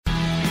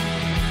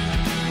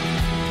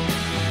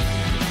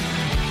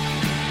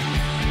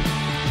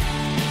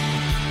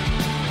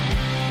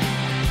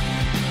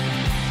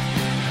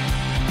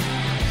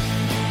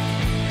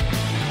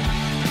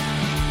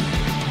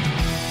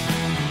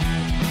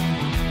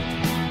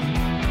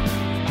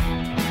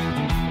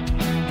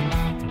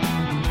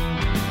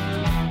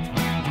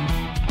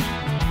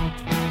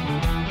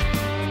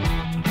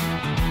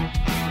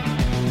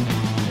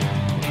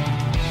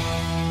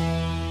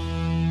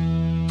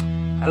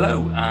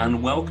Hello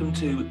and welcome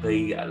to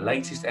the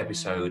latest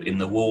episode in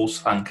the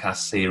Wolves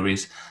Fancast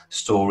series,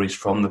 Stories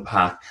from the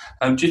Pack.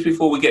 Just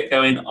before we get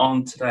going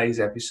on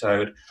today's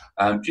episode,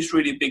 just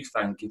really a big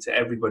thank you to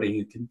everybody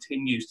who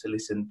continues to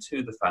listen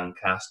to the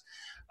Fancast,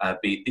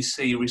 be it this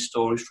series,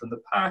 Stories from the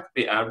Pack,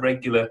 be it our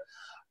regular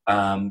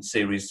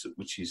series,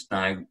 which is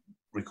now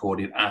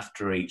recorded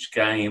after each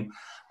game,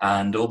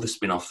 and all the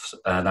spin-offs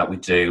that we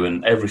do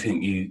and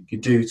everything you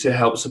do to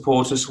help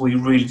support us. We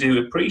really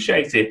do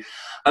appreciate it.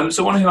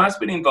 Someone who has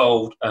been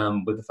involved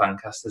with the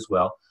Fancast as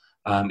well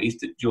is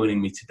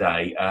joining me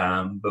today,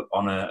 but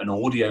on an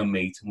audio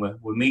meet, and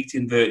we're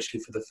meeting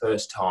virtually for the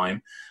first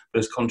time, but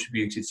has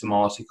contributed some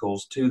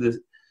articles to the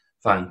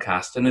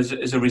Fancast. And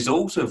as a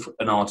result of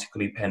an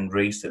article he penned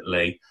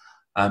recently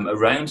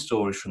around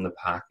Stories from the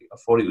Pack, I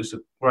thought it was a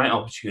great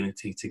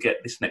opportunity to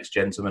get this next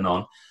gentleman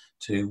on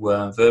to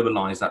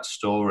verbalise that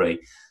story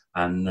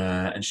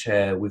and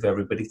share with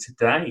everybody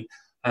today.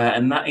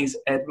 And that is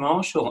Ed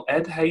Marshall.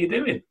 Ed, how you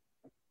doing?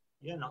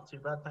 Yeah, not too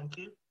bad, thank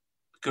you.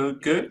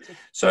 Good.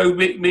 So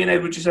me and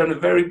Ed were just having a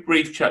very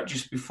brief chat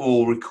just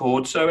before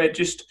record. So Ed,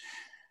 it's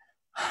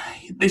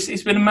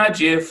been a mad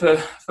year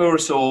for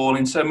us all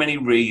in so many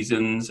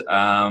reasons.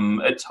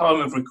 At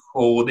time of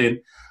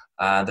recording,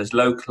 there's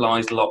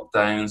localised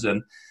lockdowns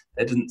and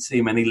there doesn't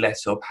seem any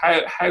let up.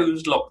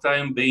 How's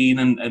lockdown been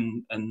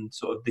and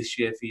sort of this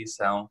year for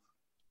yourself?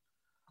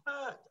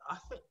 I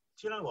think,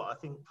 do you know what? I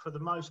think for the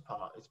most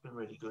part, it's been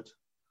really good.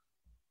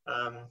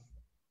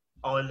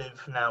 I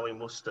live now in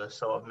Worcester,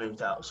 so I've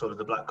moved out of sort of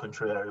the Black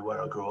Country area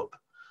where I grew up.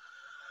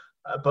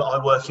 But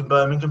I work in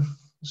Birmingham,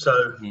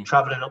 so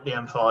travelling up the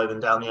M5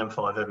 and down the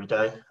M5 every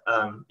day,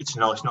 it's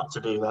nice not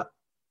to do that.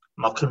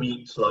 My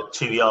commute's like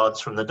 2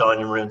 yards from the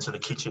dining room to the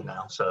kitchen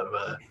now,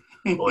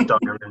 or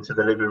dining room to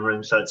the living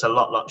room, so it's a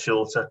lot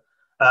shorter.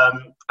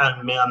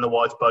 And me and the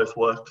wife both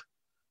work,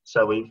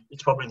 so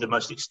it's probably the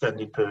most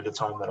extended period of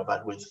time that I've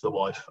had with the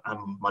wife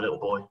and my little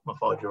boy, my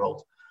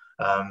 5-year-old.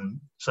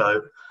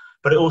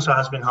 But it also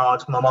has been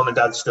hard. My mum and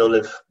dad still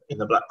live in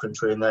the Black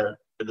Country, and at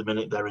the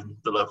minute they're in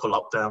the local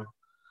lockdown.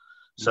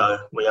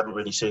 So we haven't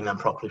really seen them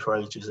properly for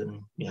ages,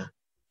 and yeah.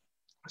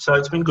 So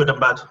it's been good and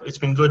bad. It's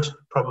been good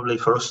probably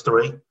for us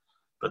three,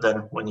 but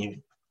then when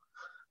you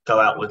go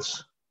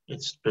outwards,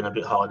 it's been a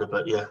bit harder.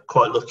 But yeah,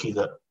 quite lucky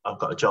that I've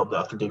got a job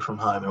that I can do from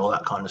home and all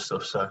that kind of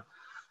stuff. So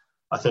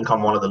I think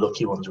I'm one of the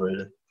lucky ones,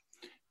 really.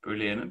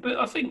 Brilliant. But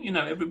I think,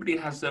 everybody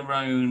has their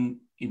own,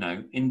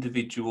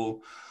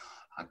 individual,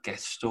 I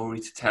guess, story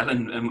to tell,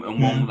 and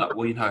one that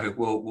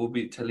we'll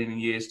be telling in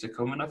years to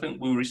come. And I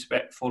think we're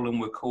respectful and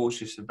we're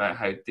cautious about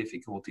how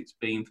difficult it's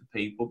been for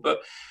people. But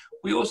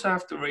we also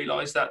have to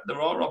realise that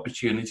there are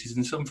opportunities,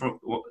 and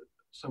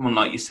someone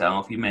like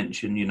yourself, you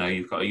mentioned,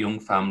 you've got a young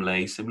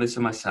family, similar to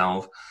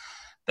myself,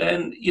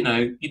 then, you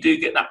do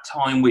get that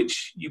time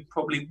which you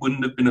probably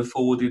wouldn't have been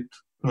afforded,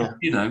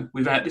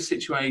 without this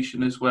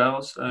situation as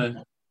well. So,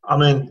 I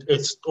mean,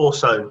 it's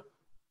also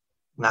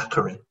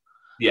knackering.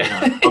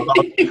 Yeah.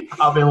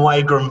 I've been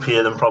way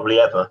grumpier than probably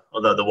ever,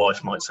 although the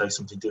wife might say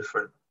something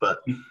different. But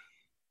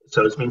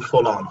so it's been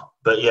full on.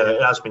 But yeah,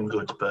 it has been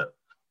good. But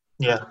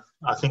yeah,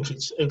 I think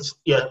it's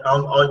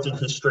I did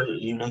history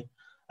at uni,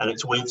 and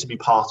it's weird to be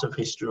part of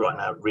history right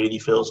now. It really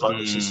feels like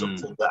this is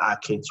something that our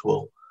kids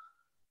will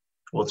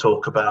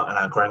talk about and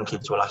our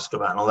grandkids will ask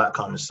about and all that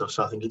kind of stuff.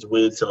 So I think it's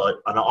weird to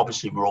and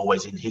obviously we're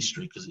always in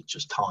history because it's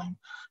just time.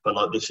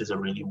 But this is a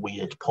really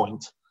weird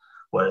point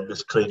where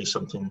there's clearly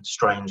something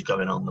strange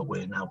going on that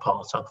we're now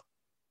part of.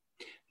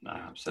 No,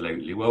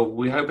 absolutely. Well,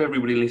 we hope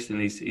everybody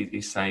listening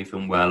is safe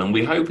and well, and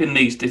we hope in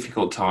these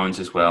difficult times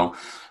as well.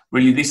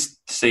 Really, this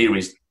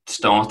series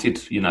started,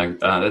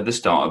 at the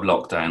start of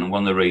lockdown, and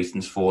one of the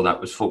reasons for that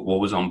was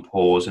football was on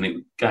pause, and it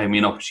gave me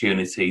an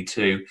opportunity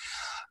to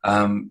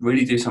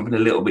really do something a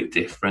little bit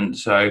different.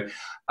 So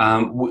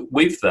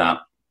with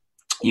that,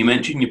 you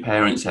mentioned your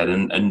parents, Ed,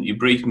 and you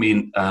briefed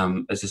me,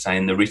 as I say,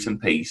 in the written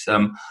piece.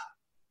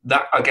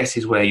 That, I guess,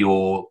 is where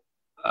your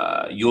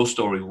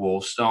story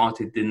war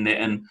started, didn't it?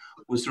 And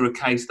was there a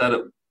case that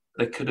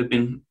there could have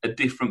been a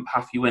different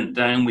path you went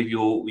down with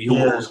your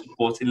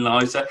supporting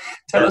life? So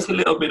tell us a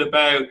little bit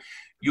about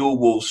your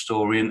Wolves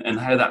story and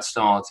how that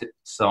started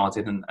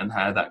and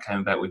how that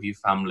came about with your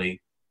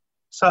family.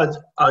 So,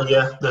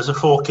 there's a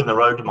fork in the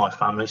road in my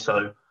family.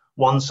 So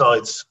one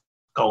side's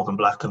gold and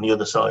black and the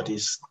other side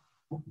is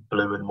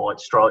blue and white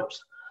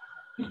stripes.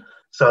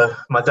 So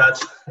my dad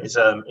is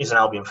an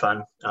Albion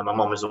fan, and my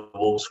mum is a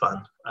Wolves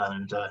fan,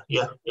 and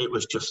it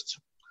was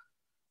just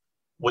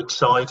which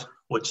side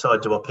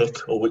do I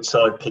pick, or which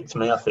side picked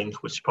me, I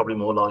think, which is probably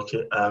more like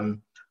it.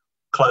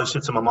 Closer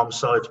to my mum's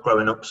side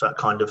growing up, so that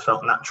kind of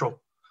felt natural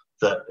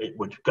that it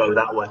would go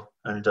that way.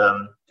 And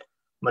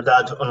my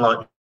dad,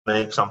 unlike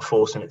me, because I'm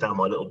forcing it down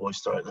my little boy's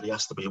throat that he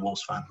has to be a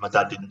Wolves fan, my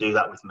dad didn't do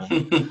that with me.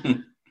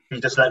 He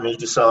just let me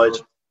decide.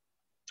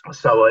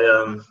 So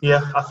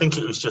I think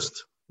it was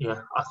just.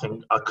 Yeah, I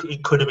think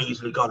it could have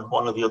easily gone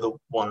one or the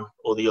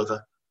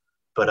other.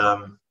 But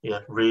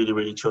really,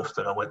 really chuffed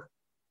that I went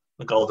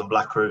the gold and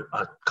black route.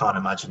 I can't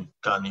imagine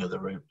going the other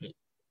route.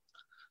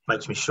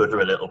 makes me shudder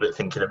a little bit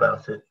thinking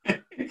about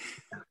it.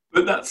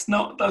 But that's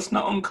not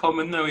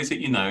uncommon though, is it?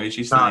 You know, as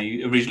you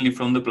say, originally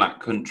from the Black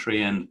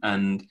Country, and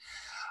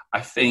I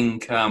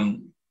think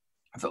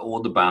for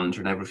all the banter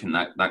and everything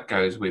that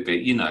goes with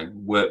it, you know,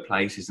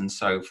 workplaces and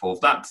so forth,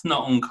 that's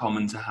not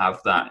uncommon to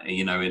have that,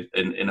 you know,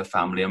 in a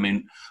family. I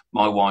mean,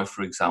 my wife,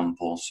 for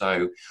example,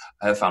 so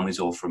her family's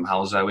all from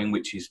Halesowen,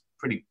 which is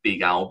pretty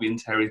big Albion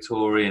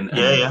territory, and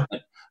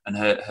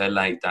her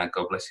late dad,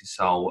 God bless his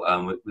soul,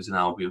 was an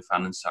Albion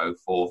fan and so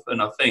forth. And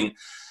I think,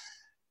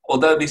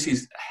 although this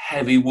is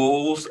heavy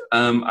walls,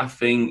 I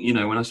think, you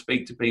know, when I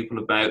speak to people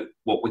about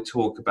what we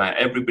talk about,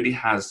 everybody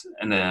has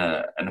an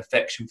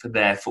affection for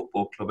their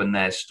football club and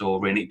their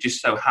story. And it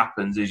just so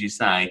happens, as you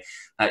say,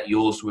 that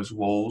yours was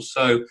Wolves.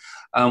 So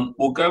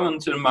we'll go on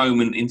to a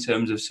moment in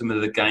terms of some of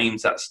the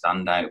games that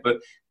stand out. But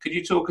could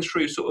you talk us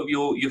through sort of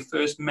your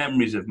first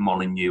memories of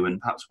Molineux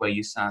and perhaps where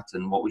you sat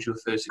and what was your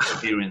first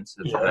experience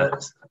of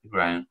the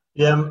ground?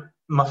 Yeah,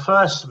 my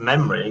first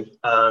memory,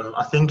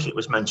 I think it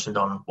was mentioned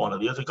on one of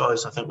the other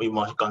guys. I think we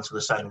might have gone to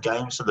the same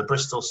game. So the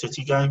Bristol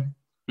City game,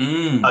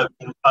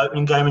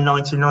 opening game in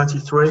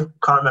 1993.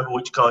 Can't remember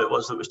which guy it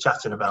was that was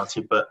chatting about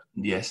it, but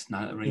yes,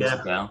 no, it rings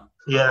a bell.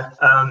 Yeah,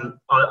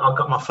 I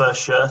got my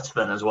first shirt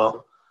then as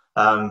well.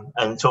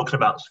 And talking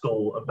about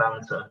school and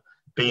banter,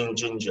 being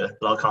ginger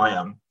like I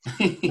am,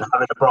 and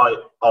having a bright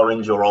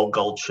orange or old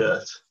gold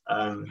shirt.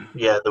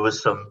 There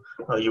was some.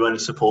 You only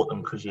support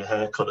them because your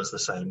hair colour's the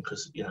same.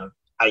 Because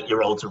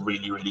 8-year-olds are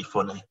really, really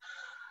funny.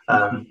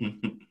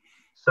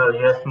 So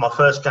my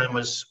first game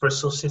was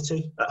Bristol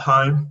City at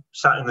home,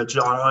 sat in the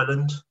John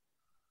Island,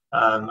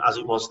 as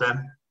it was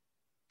then,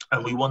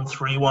 and we won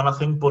 3-1. I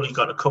think Bully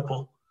got a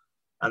couple,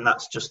 and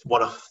that's just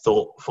what I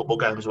thought football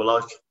games were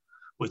like.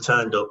 We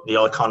turned up, the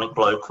iconic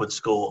bloke would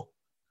score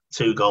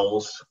 2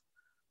 goals,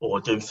 or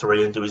do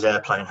 3 and do his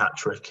airplane hat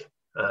trick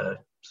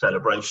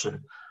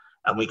celebration,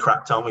 and we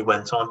cracked on. We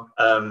went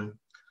on.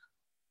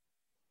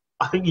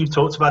 I think you've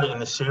talked about it in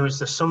the series.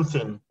 There's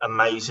something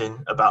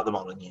amazing about the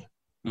Molineux.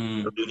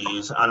 It really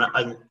is. And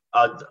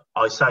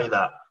I say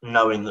that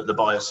knowing that the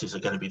biases are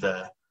going to be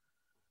there.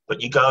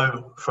 But you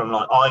go from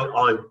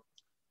I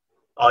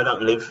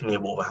don't live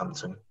near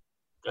Wolverhampton.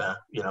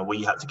 Where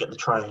you had to get the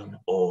train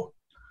or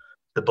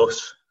the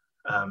bus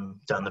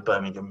down the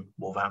Birmingham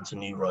Wolverhampton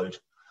New Road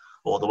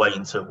all the way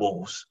into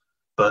Wolves.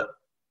 But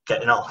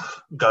getting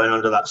off, going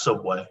under that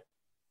subway,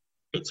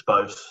 it's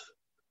both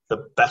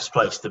the best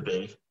place to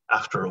be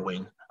after a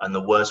win and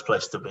the worst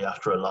place to be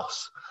after a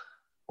loss,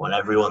 when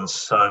everyone's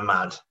so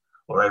mad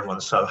or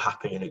everyone's so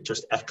happy and it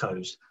just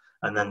echoes.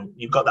 And then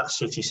you've got that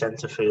city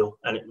centre feel,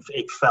 and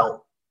it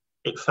felt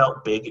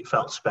big, it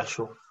felt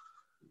special.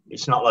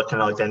 It's not like an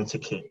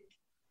identikit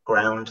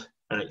ground,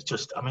 and it's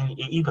just, I mean,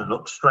 it even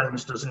looks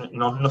strange, doesn't it?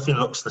 Nothing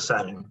looks the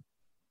same.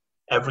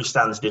 Every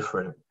stand's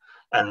different,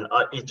 and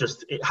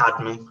it had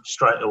me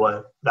straight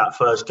away. That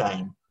first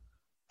game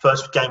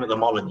at the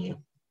Molineux.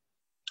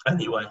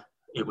 Anyway,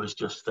 it was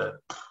just a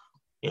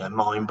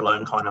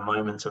mind-blown kind of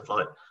moment of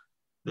like,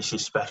 this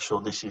is special.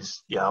 This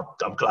is,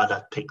 I'm glad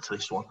I picked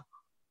this one.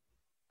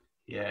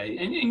 Yeah,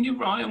 and you're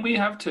right, and we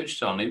have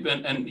touched on it,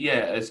 and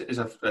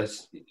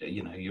as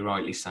you know, you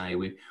rightly say,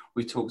 we've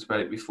talked about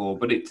it before,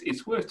 but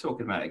it's worth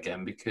talking about it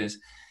again because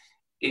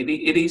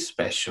it is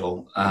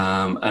special,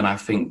 and I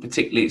think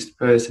particularly it's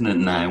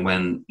pertinent now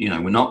when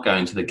we're not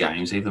going to the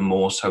games, even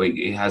more so.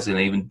 It has an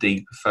even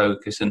deeper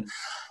focus, and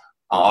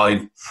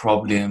I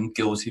probably am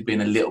guilty of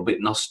being a little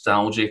bit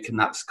nostalgic, and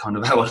that's kind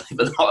of how I live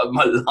a lot of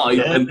my life.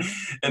 Yeah.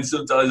 And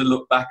sometimes I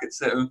look back at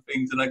certain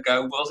things and I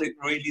go, was it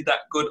really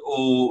that good?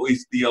 Or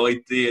is the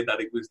idea that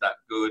it was that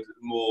good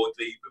more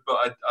deeper?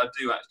 But I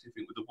do actually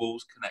think with the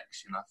Wolves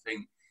connection, I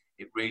think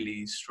it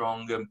really is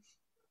strong.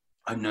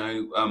 I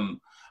know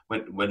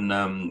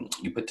when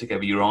you put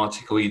together your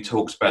article, you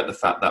talked about the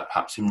fact that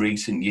perhaps in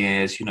recent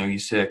years, your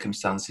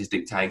circumstances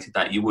dictated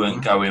that you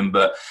weren't going,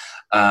 but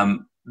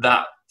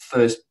that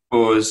first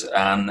buzz,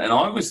 and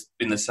I was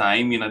been the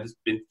same. There's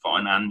been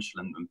financial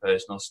and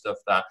personal stuff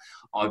that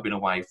I've been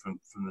away from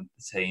the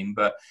team,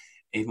 but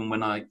even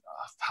when I've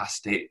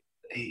passed it,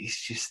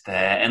 it's just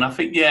there. And I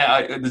think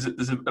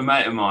there's a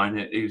mate of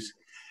mine who's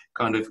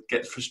kind of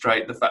gets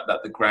frustrated the fact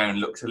that the ground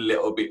looks a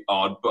little bit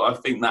odd, but I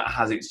think that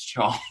has its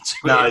charm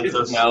to it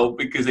as well,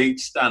 because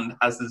each stand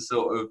has the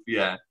sort of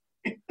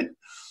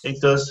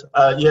It does.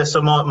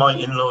 So my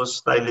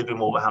in-laws, they live in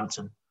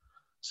Wolverhampton,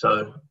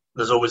 so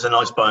there's always a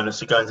nice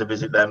bonus of going to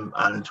visit them,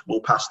 and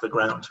we'll pass the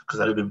ground because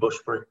they live in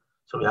Bushbury,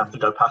 so we have to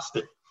go past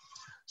it.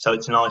 So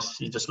it's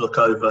nice. You just look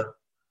over,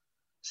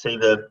 see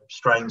the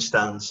strange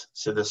stands,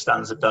 see the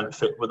stands that don't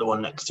fit with the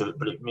one next to it,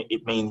 but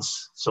it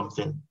means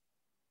something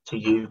to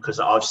you because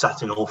I've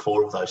sat in all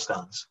 4 of those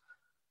stands,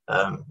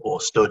 or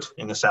stood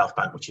in the South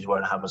Bank, which is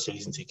where I have my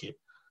season ticket.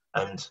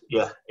 And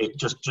it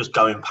just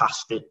going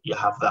past it, you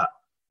have that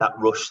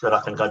rush that I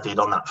think I did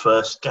on that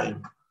first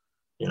game.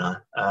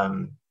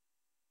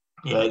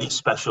 It is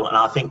special, and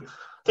I think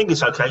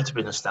it's okay to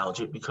be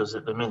nostalgic because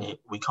at the minute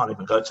we can't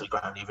even go to the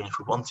ground even if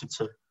we wanted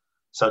to.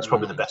 So it's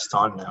probably the best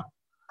time now.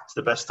 It's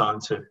the best time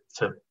to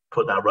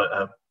put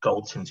that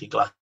gold tinted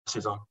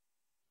glasses on.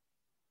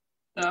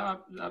 No,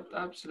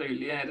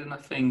 absolutely, Ed. And I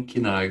think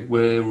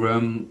we're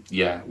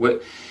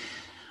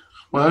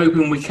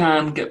hoping we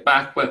can get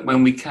back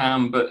when we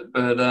can. But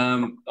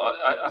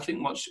I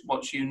think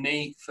what's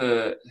unique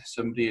for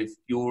somebody of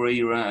your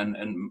era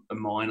and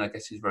mine, I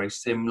guess, is very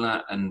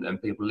similar.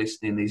 And people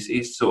listening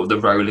is sort of the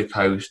roller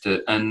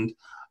coaster. And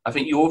I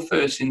think your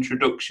first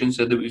introduction,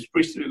 so that it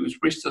was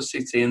Bristol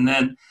City, and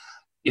then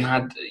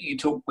we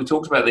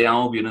talked about the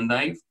Albion, and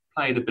they've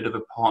played a bit of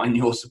a part in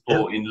your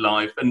supporting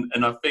life. And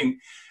I think,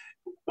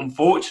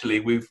 unfortunately,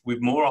 we've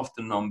more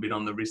often than not been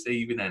on the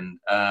receiving end,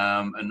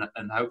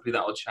 and hopefully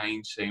that'll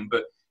change soon.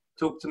 But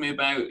talk to me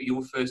about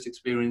your first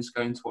experience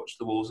going to watch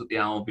the Wolves at the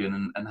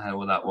Albion and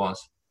how that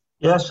was.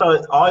 Yeah,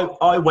 so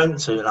I went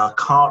to, and I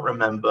can't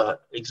remember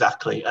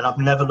exactly, and I've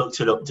never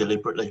looked it up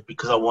deliberately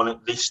because I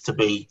wanted this to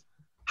be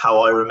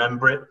how I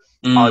remember it.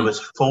 I was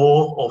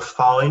 4 or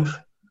 5,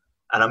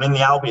 and I'm in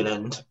the Albion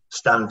end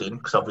standing,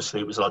 because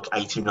obviously it was like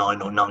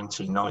 89 or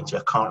 1990,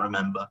 I can't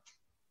remember.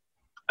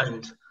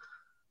 And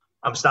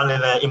I'm standing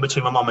there in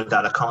between my mum and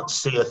dad, I can't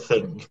see a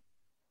thing.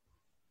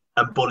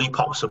 And Bully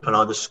pops up and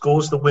either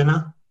scores the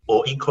winner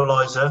or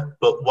equaliser,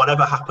 but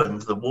whatever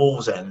happened, the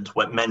Wolves end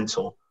went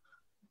mental.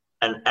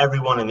 And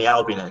everyone in the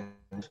Albion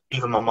end,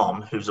 even my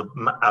mum, who's an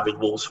avid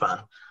Wolves fan,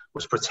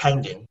 was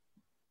pretending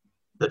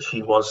that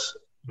she was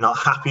not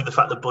happy the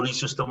fact that Bully's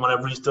just done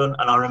whatever he's done.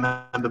 And I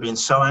remember being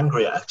so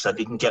angry at her because I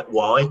didn't get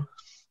why.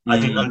 I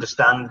didn't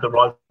understand the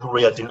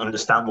rivalry. I didn't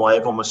understand why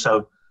everyone was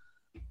so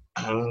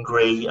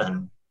angry.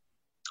 And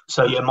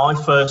so, yeah, my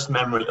first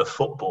memory of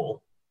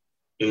football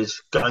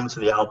is going to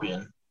the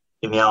Albion,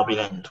 in the Albion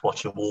end,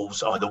 watching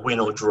Wolves either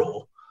win or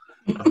draw,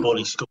 and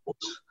Bully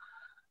scores.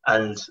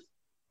 And,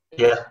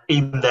 yeah,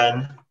 even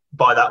then,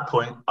 by that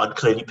point, I'd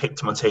clearly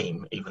picked my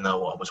team, even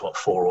though I was,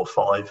 4 or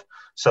 5.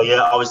 So,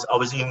 yeah, I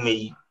was in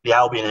the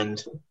Albion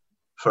end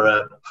for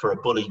a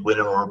Bully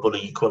winner or a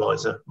Bully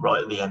equaliser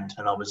right at the end.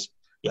 And I was,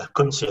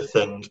 couldn't see a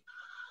thing.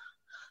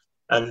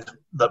 And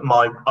that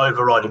my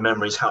overriding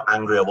memory is how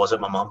angry I was at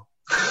my mum.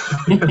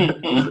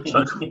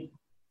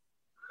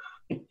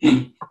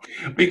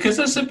 Because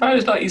I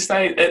suppose, like you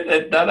say,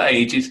 at that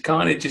age, it's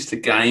kind of just a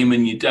game,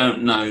 and you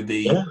don't know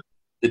the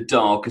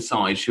darker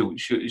side, shall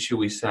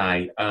we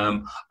say?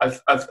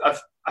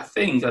 I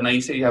think I know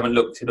you said you haven't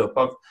looked it up,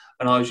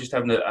 and I was just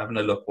having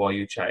a look while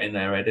you were chatting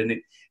there, Ed, and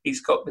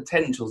it's got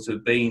potential to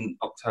have been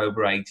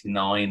October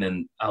 '89,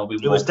 and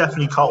Albion. It was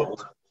definitely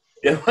cold.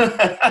 Yeah.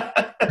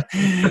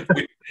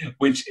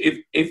 Which,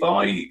 if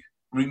I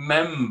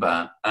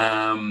remember,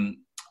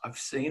 I've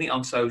seen it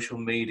on social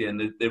media,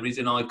 and there is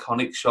an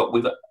iconic shot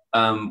with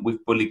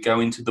Bully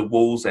going to the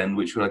Wolves end,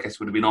 which I guess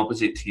would have been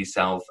opposite to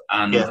yourself,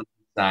 and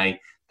say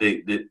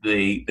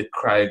the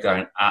crowd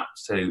going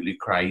absolutely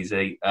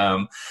crazy.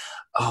 And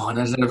I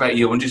don't know about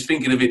you, I'm just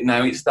thinking of it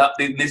now. It's that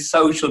this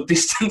social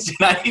distancing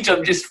age.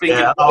 I'm just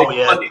thinking,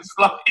 it's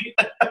like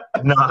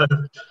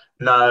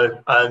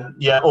no.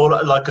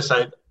 All like I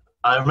say,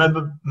 I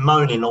remember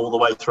moaning all the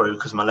way through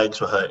because my legs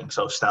were hurting,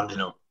 so I was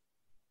standing up.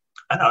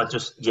 And I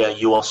just,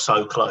 you are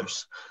so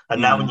close. And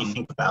now when you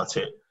think about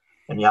it,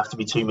 and you have to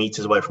be 2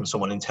 meters away from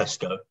someone in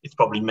Tesco, it's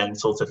probably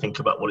mental to think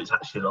about what it's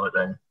actually like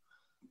then.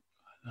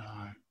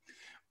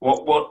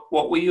 What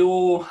were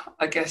your,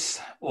 I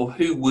guess, or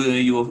who were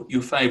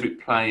your favourite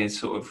players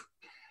sort of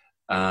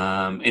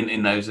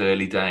in those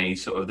early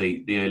days, sort of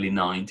the early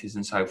 90s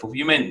and so forth?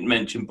 You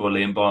mentioned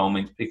Bully, and by all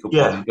means pick up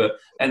Bully, but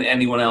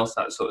anyone else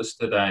that sort of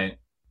stood out?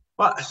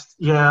 Well,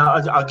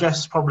 I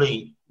guess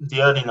probably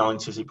the early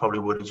 90s, it probably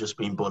would have just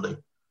been Bully,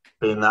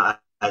 being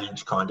that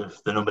age, kind of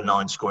the number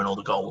 9 scoring all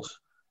the goals.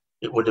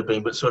 It would have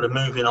been, but sort of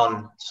moving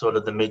on, sort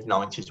of the mid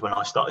 90s when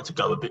I started to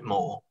go a bit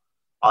more.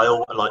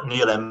 Like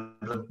Neil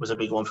Emblem was a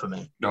big one for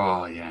me.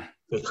 Oh yeah,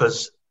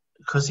 because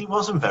he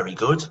wasn't very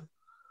good,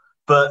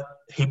 but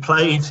he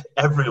played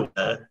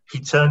everywhere. He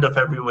turned up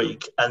every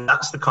week, and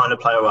that's the kind of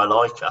player I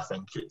like. I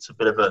think it's a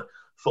bit of a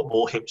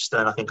football hipster,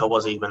 and I think I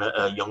was even at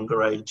a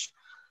younger age.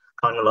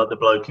 Kind of like the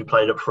bloke who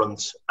played up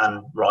front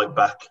and right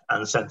back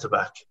and centre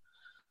back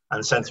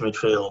and centre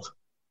midfield.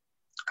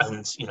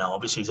 And,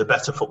 obviously he's a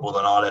better footballer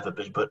than I'll ever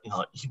be, but,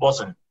 he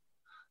wasn't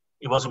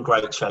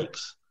great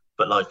shakes.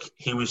 But,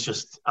 he was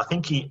just, I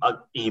think he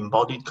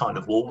embodied kind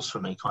of Wolves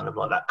for me, kind of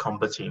like that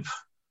combative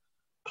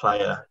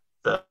player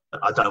that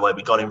I don't know where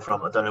we got him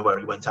from. I don't know where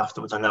he went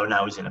afterwards. I know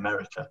now he's in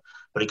America.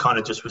 But he kind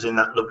of just was in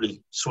that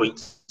lovely, sweet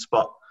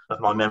spot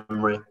of my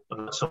memory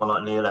of someone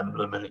like Neil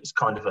Emblem. And it's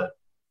kind of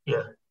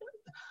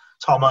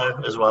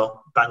Tomo as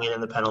well, banging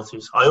in the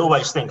penalties. I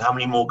always think how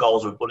many more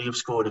goals would Bully have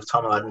scored if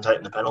Tomo hadn't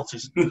taken the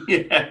penalties.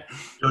 It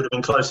would have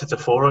been closer to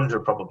 400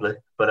 probably.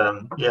 But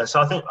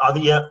so I think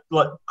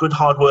like good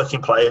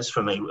hard-working players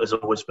for me has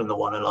always been the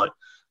one. And like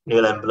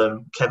Neil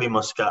Emblem, Kevin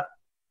Muscat.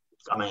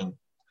 I mean,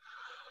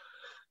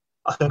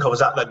 I think I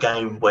was at that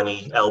game when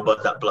he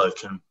elbowed that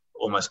bloke and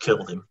almost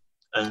killed him.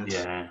 And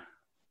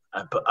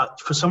but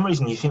for some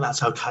reason you think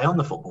that's okay on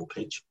the football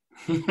pitch.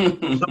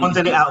 If someone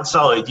did it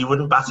outside, you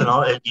wouldn't bat an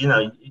eye.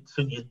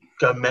 You'd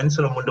go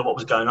mental and wonder what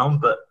was going on.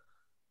 But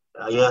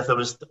Yeah,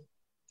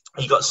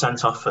 he got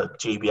sent off for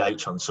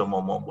GBH on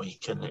someone one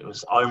week, and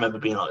I remember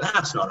being like,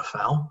 that's not a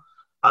foul.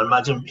 I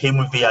imagine him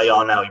with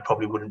VAR now, he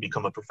probably wouldn't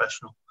become a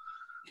professional.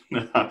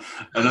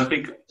 And I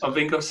think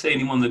I've seen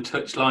him on the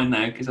touchline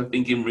now, because I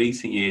think in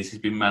recent years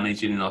he's been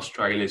managing in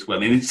Australia as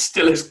well, and it's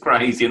still as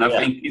crazy. And I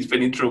think he's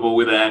been in trouble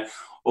with their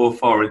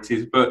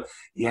authorities. But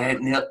yeah,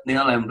 Neil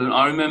Emblen.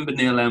 I remember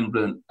Neil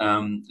Emblen,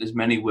 as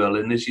many will,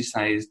 and as you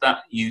say, is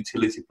that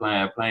utility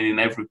player playing in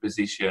every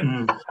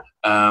position,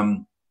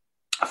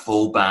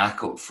 full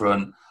back, up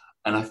front.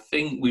 And I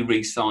think we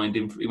re-signed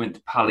him. He went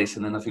to Palace,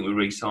 and then I think we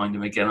re-signed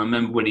him again. I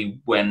remember when he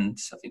went,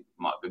 I think it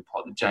might have been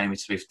part of the Jamie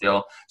Smith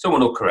deal.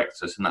 Someone will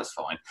correct us, and that's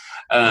fine,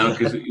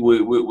 because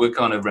we're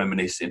kind of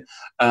reminiscing.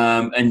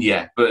 And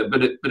yeah, but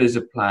as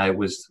a player,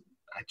 was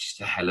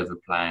just a hell of a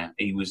player.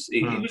 He was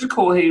a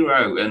cool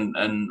hero,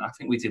 and I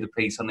think we did a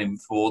piece on him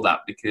for that,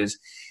 because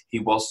he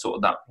was sort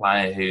of that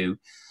player who,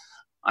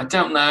 I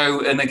don't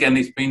know, and again,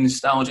 it's been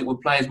nostalgic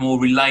with players more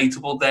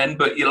relatable then,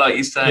 but like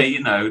you say,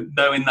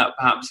 knowing that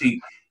perhaps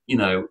he, we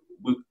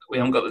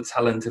haven't got the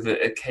talent of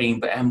a Keane,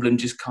 but Emblen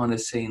just kind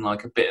of seemed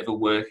like a bit of a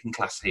working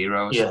class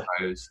hero, I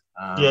suppose.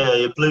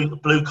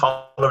 Blue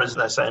collar, as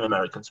they say in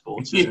American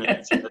sports, isn't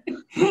it?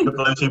 The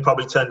bloke who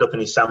probably turned up in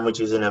his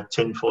sandwiches in a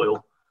tin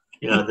foil,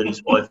 that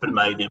his wife had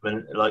made him,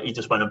 and he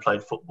just went and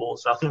played football.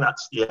 So I think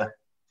that's,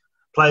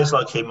 players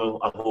like him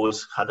I've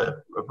always had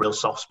a real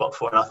soft spot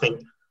for. And I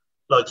think,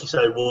 like you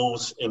say,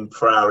 Wolves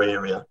for our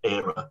era,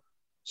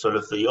 sort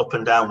of the up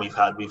and down we've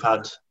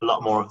had a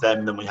lot more of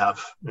them than we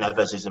have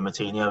Neveses and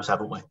Martinez,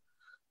 haven't we?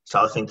 So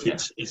I think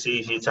it's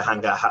easier to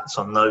hang our hats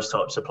on those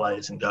types of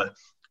players and go,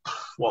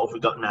 what have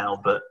we got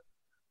now? But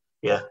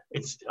I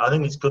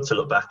think it's good to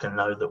look back and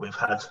know that we've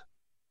had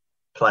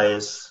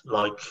players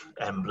like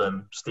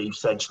Emblen, Steve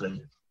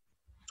Sedgley,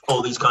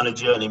 all these kind of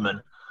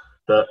journeymen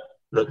that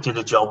did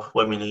a job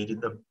when we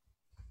needed them.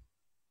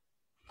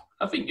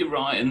 I think you're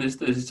right, and there's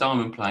a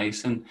time and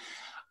place, and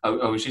I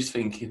was just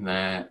thinking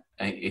there,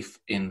 if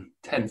in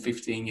 10,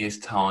 15 years'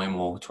 time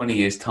or 20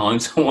 years' time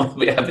someone will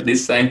be having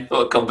this same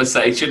sort of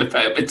conversation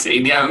about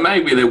Coutinho,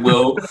 maybe they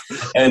will,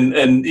 and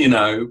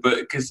but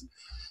because,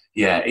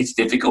 it's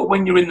difficult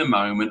when you're in the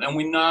moment, and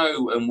we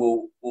know, and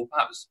we'll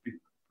perhaps,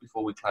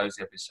 before we close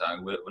the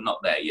episode, we're not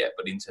there yet,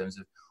 but in terms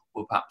of,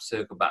 we'll perhaps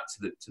circle back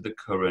to the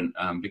current,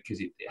 because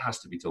it has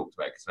to be talked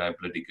about because of how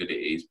bloody good it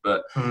is.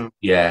 But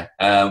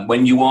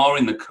when you are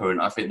in the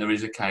current, I think there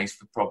is a case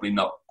for probably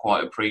not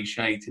quite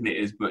appreciating it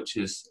as much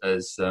as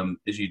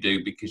you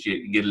do, because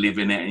you're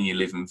living it and you're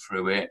living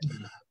through it,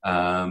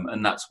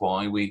 and that's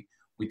why we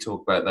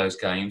talk about those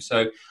games.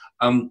 So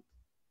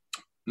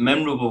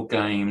memorable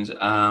games.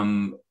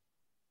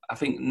 I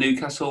think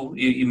Newcastle.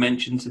 You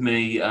mentioned to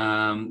me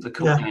the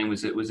cup game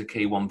was a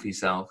key one for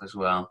yourself as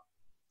well.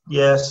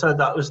 Yeah, so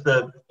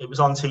it was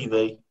on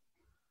TV.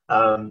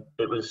 I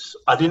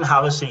didn't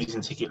have a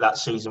season ticket that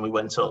season we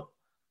went up,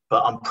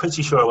 but I'm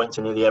pretty sure I went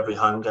to nearly every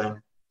home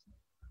game.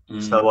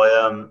 So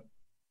I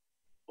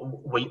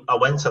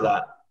went to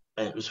that,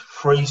 and it was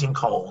freezing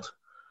cold,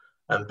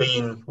 and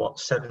being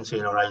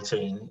 17 or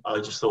 18,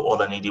 I just thought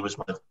all I needed was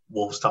my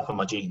Wolves top and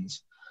my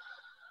jeans.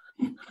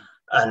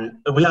 And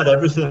we had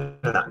everything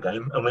in that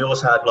game, and we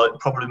also had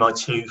probably my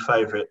two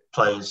favourite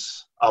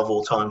players of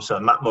all time, so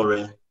Matt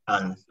Murray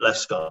and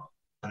Lescott,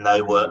 and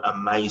they were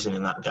amazing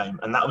in that game.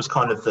 And that was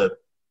kind of the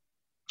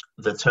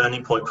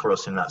turning point for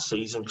us in that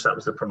season, because that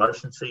was the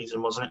promotion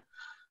season, wasn't it?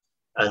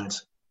 And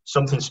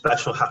something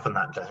special happened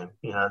that game.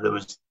 There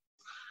was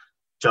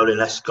Jolie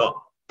Lescott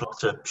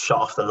blocked a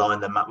shot off the line,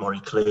 then Matt Murray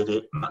cleared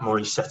it. Matt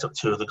Murray set up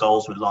two of the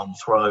goals with long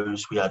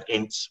throws. We had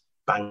Ince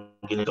banging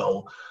a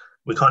goal.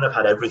 We kind of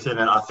had everything,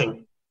 and I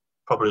think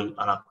probably,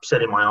 and I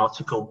said in my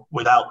article,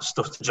 without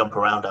stuff to jump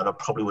around at, I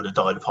probably would have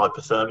died of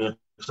hypothermia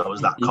because I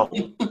was that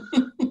cold.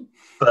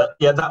 But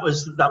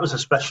that was a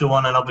special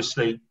one, and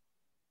obviously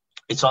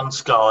it's on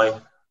Sky.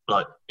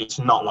 It's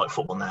not like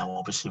football now,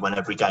 obviously, when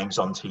every game's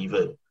on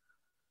TV.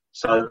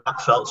 So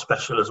that felt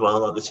special as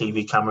well. The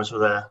TV cameras were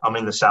there. I'm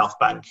in the South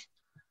Bank.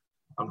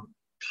 I'm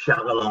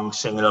shouting along,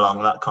 singing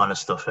along, that kind of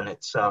stuff, and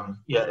it's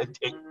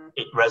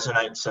it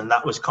resonates. And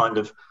that was kind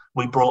of,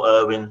 we brought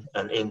Irwin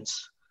and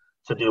Ince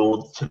to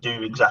do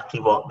exactly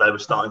what they were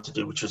starting to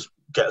do, which was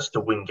get us to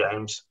win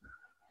games.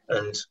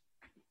 And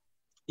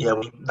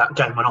that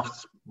game went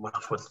off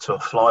to a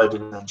fly,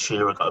 and then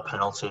Shearer got a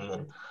penalty,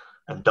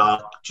 and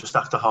Dark just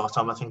after half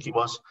time, I think it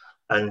was.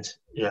 And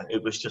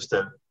it was just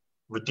a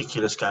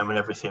ridiculous game, and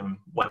everything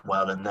went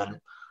well. And then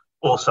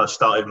also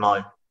started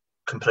my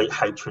complete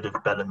hatred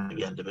of Bellamy at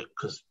the end of it,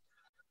 because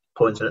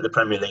pointing at the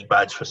Premier League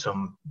badge for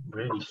some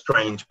really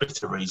strange,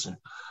 bitter reason.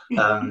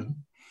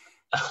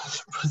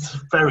 It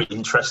was very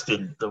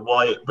interesting.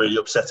 Why it really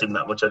upset him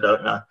that much, I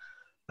don't know.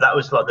 That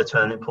was the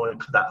turning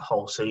point for that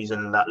whole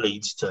season, and that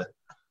leads to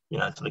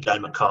to the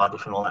game at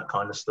Cardiff and all that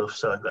kind of stuff.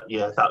 So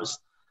that was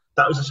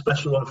a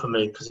special one for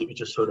me, because it was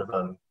just sort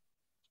of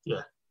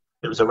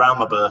it was around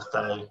my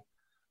birthday.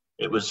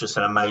 It was just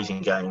an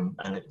amazing game,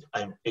 and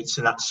it's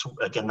in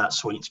that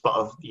sweet spot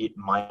of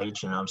my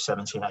age. I'm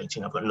 17,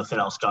 18. I've got nothing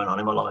else going on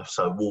in my life,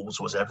 so Wolves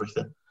was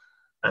everything.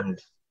 And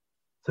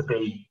to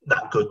be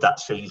that good that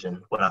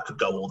season when I could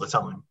go all the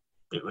time,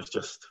 it was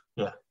just,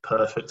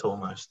 perfect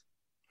almost.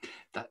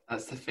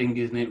 That's the thing,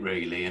 isn't it,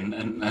 really?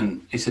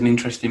 And it's an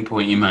interesting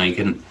point you make,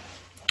 and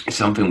it's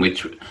something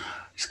which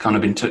has kind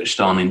of been touched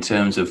on in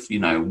terms of,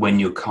 when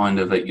you're kind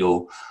of at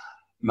your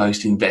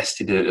most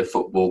invested at a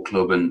football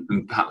club and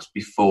perhaps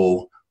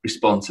before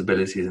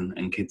responsibilities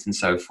and kids and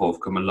so forth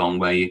come along,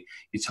 where your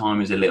time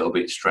is a little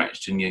bit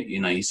stretched and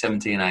you're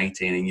 17,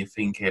 18 and you're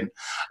thinking,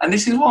 and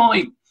this is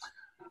why,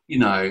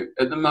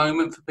 at the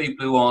moment for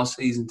people who are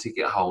season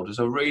ticket holders,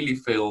 I really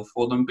feel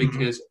for them,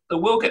 because they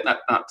will get that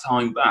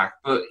time back.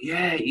 But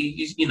yeah,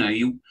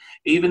 you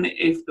even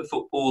if the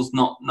football's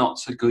not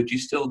so good, you're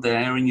still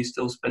there and you're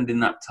still spending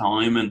that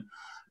time. And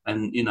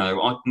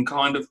I can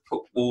kind of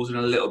put Wolves in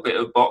a little bit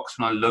of box,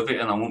 and I love it.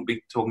 And I wouldn't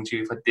be talking to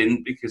you if I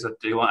didn't, because I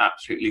do. I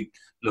absolutely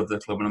love the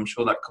club, and I'm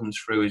sure that comes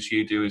through as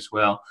you do as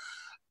well.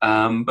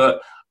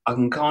 But I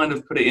can kind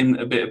of put it in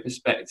a bit of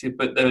perspective.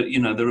 But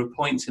there are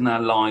points in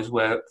our lives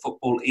where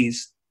football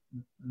is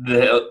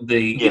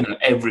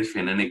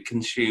everything, and it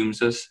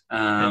consumes us.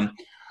 And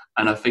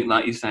I think,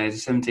 like you say, as a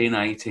 17,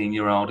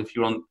 18-year-old, if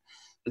you're on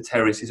the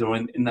terraces or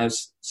in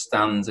those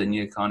stands and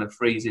you're kind of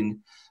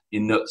freezing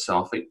your nuts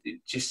off,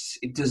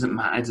 it doesn't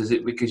matter, does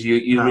it? Because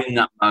you're in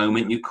that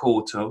moment, you're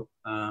caught up.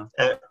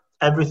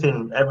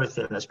 Everything,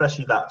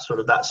 especially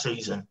that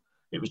season.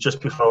 It was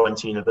just before I went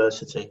to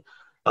university.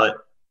 Like,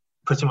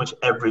 pretty much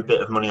every bit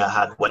of money I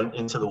had went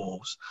into the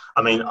Wolves.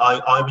 I mean,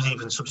 I was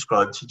even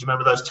subscribed to, do you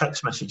remember those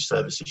text message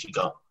services you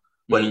got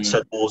when it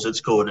said Wolves had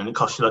scored and it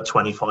cost you like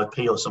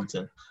 25p or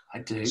something? I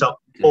do. So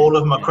all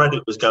of my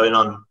credit was going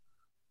on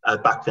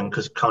back then,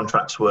 because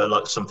contracts were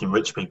like something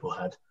rich people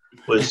had.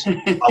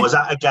 I was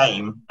at a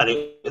game and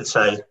it would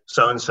say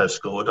so-and-so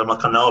scored. I'm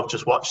like, I know I've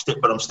just watched it,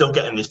 but I'm still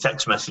getting this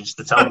text message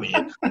to tell me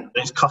it. And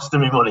it's costing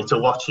me money to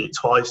watch it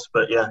twice.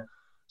 But yeah.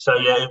 So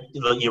yeah,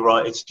 you're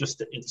right.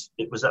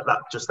 It was at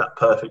that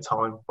perfect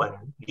time when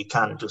you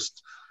can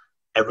just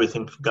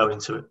everything could go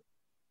into it.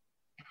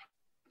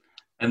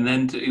 And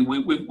then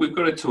we've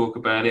got to talk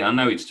about it. I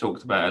know it's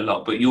talked about a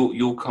lot, but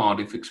your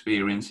Cardiff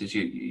experiences,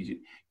 you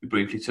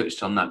briefly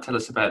touched on that. Tell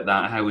us about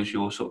that. How was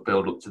your sort of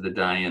build up to the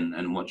day,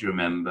 and what do you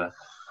remember?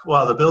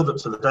 Well, the build up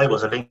to the day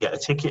was I didn't get a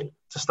ticket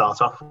to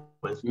start off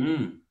with.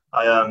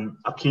 I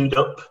queued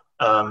up,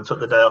 took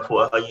the day off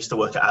work. I used to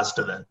work at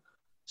Asda then,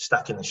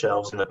 stacking the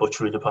shelves in the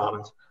butchery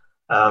department.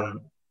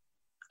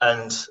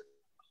 And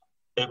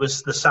it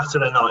was the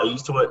Saturday night. I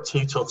used to work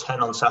 2 till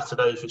 10 on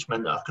Saturdays, which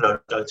meant that I could only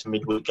go to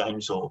midweek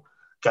games or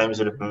games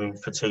that had been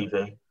moved for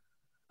TV.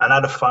 And I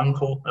had a phone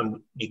call, and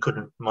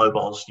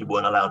mobiles, you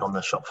weren't allowed on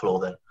the shop floor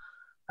then.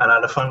 And I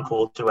had a phone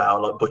call to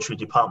our butchery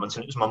department,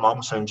 and it was my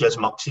mum saying, Jez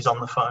Moxey's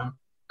on the phone.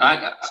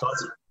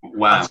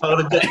 Wow.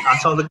 I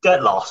told her,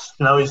 get lost.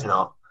 No, he's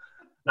not.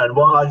 And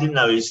what I didn't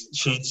know is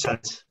she'd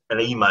sent an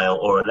email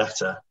or a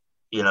letter.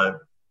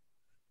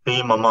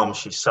 Being my mum,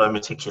 she's so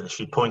meticulous.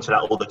 She pointed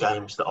out all the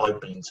games that I'd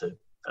been to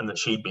and that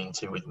she'd been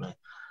to with me.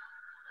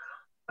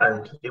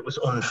 And it was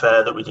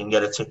unfair that we didn't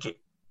get a ticket.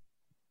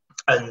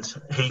 And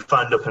he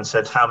phoned up and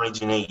said, how many do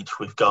you need?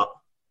 We've got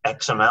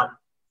X amount.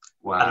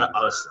 Wow. And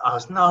I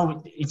was,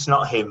 no, it's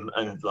not him.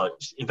 And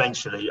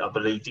eventually I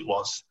believed it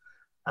was.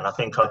 And I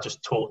think I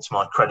just talked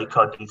my credit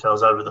card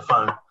details over the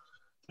phone.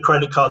 The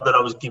credit card that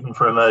I was given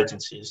for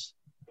emergencies,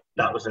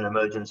 that was an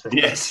emergency.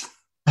 Yes.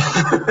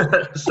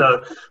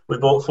 So we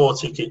bought 4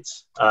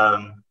 tickets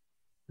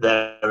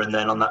there and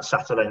then on that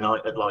Saturday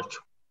night at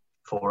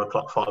 4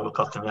 o'clock, 5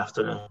 o'clock in the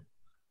afternoon.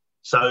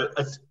 So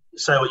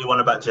say what you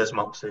want about Jez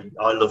Moxey.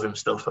 I love him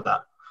still for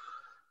that.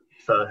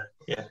 So,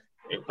 yeah.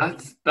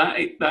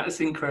 That's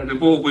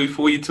incredible.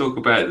 Before you talk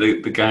about the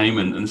game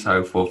and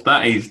so forth,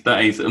 that is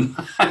amazing.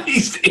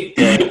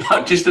 Yeah.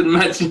 I'm just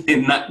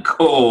imagining that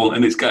call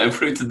and it's going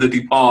through to the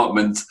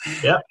department.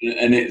 Yeah.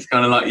 And it's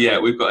kind of like, yeah,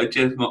 we've got a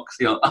Jez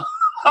Moxey on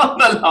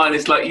the line.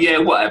 It's like, yeah,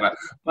 whatever.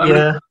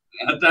 I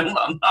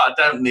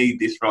don't need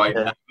this right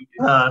now.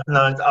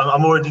 No,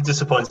 I'm already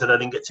disappointed I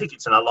didn't get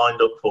tickets and I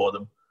lined up for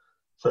them.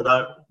 So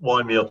don't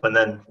wind me up. And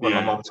then when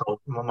my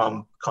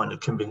mum kind of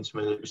convinced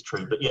me that it was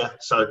true. But yeah,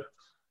 so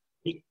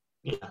it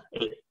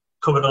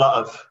covered a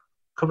lot of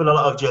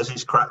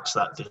Jez's cracks,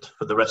 that did,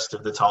 for the rest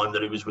of the time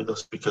that he was with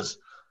us, because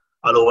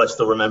I'll always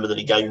still remember that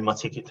he gave me my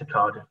ticket to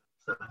Cardiff.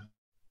 So.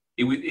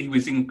 He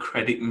was in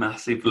credit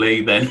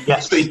massively then.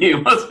 Yes. For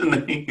you,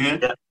 wasn't he?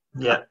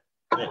 Yeah.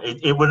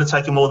 It would have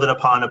taken more than a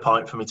pie and a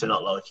pint for me to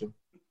not like him.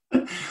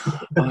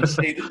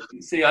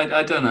 See,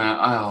 I don't know.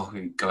 Oh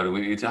God,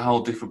 it's a whole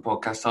different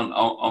podcast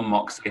on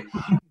Moxey.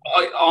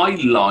 I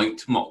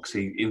liked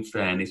Moxey, in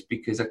fairness,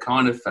 because I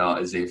kind of felt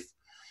as if,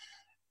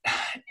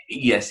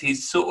 yes,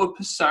 his sort of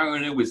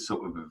persona was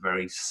sort of a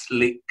very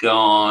slick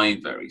guy,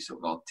 very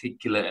sort of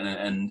articulate,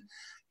 and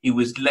he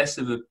was less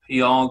of a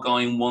PR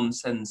guy in one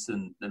sense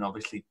than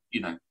obviously,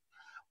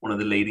 one of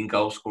the leading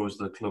goal scorers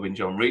of the club in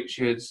John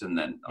Richards, and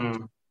then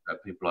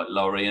people like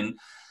Laurie. And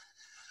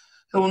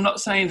so I'm not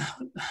saying,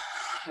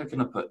 how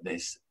can I put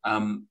this?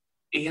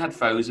 he had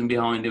Fosun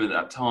behind him at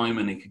that time,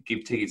 and he could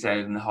give tickets out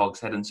in the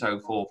Hogshead and so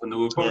forth. And there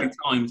were probably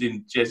times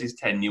in Jez's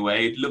tenure where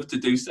he'd love to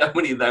do so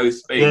many of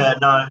those things. Yeah,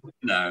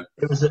 no.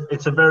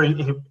 It's a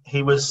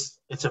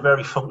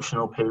very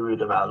functional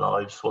period of our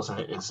lives,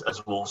 wasn't it?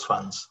 As Wolves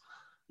fans,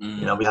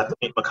 you know, we had the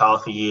Mick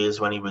McCarthy years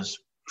when he was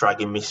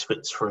dragging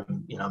misfits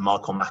from, you know,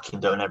 Michael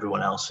Mackinder and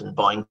everyone else, and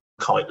buying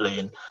Kitely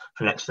and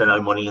for next to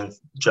no money, and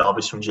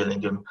Jarvis from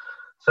Gillingham.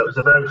 So it was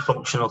a very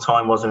functional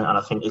time, wasn't it? And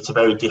I think it's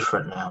very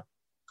different now.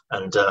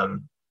 And I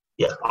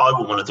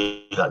wouldn't want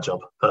to do that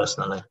job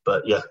personally.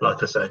 But yeah,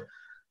 like I say,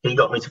 he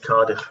got me to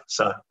Cardiff,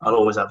 so I'll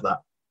always have that.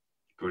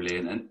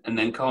 Brilliant. And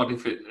then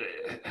Cardiff,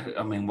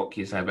 I mean, what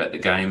can you say about the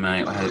game,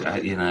 mate?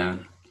 You know.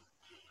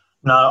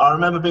 No, I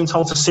remember being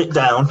told to sit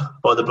down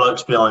by the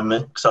blokes behind me,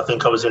 because I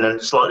think I was in a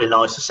slightly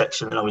nicer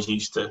section than I was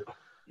used to.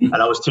 And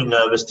I was too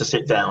nervous to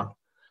sit down.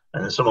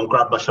 And then someone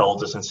grabbed my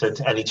shoulders and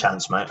said, "Any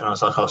chance, mate?" And I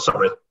was like, "Oh,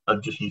 sorry,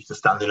 I'm just used to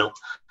standing up."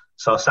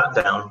 So I sat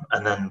down,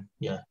 and then,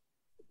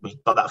 we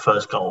got that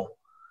first goal.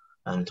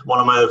 And one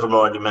of my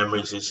overriding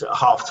memories is at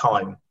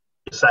half-time,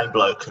 the same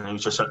bloke, and he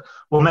was just like,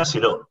 "We'll mess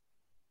it up.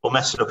 We'll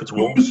mess it up, it's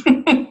Wolves."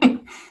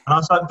 And I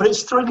was like, "But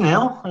it's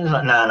 3-0. And he's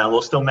like, no,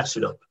 we'll still mess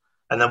it up."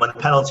 And then when the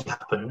penalty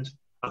happened,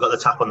 I got the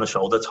tap on the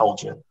shoulder,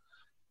 "Told you."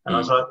 And I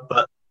was like,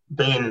 but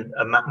being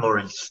a Matt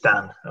Murray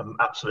stan, an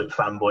absolute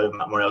fanboy of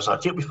Matt Murray, I was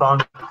like, "It'll be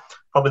fine."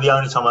 Probably the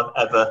only time I've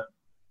ever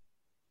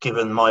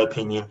given my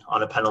opinion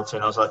on a penalty,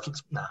 and I was like,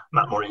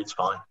 Matt Murray, it's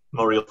fine.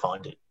 Murray will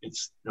find it.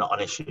 It's not an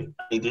issue. And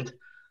he did.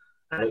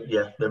 And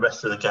the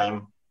rest of the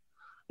game,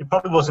 it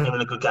probably wasn't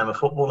even a good game of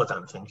football, I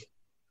don't think.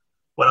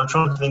 When I'm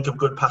trying to think of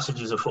good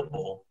passages of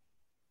football,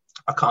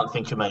 I can't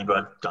think of many, but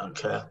I don't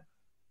care.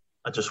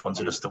 I just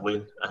wanted us to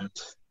win, and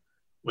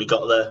we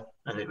got there,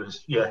 and it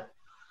was, I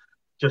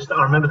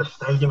remember the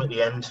stadium at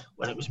the end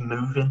when it was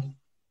moving.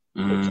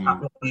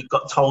 We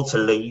got told to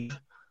leave,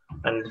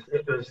 and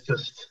it was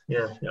just,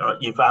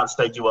 you've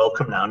outstayed your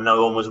welcome now.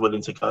 No one was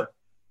willing to go.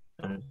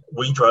 And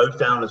we drove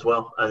down as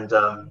well, and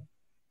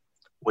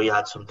we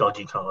had some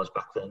dodgy cars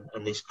back then,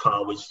 and this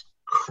car was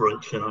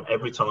crunching on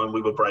every time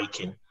we were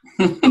braking.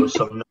 There was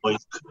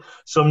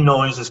some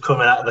noises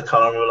coming out of the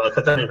car, and we were like,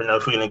 I don't even know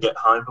if we're going to get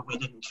home, but we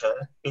didn't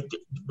care.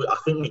 I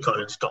think we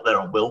kind of just got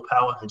there on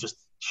willpower and just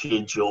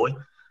sheer joy,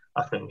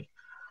 I think.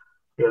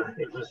 Yeah,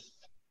 it was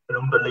an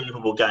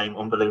unbelievable game,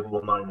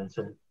 unbelievable moment.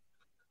 And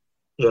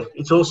yeah,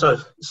 it's also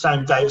the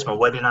same day as my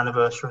wedding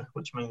anniversary,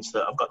 which means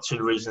that I've got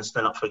 2 reasons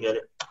to not forget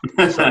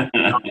it. So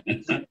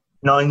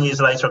 9 years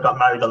later, I got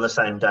married on the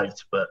same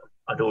date, but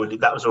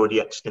that was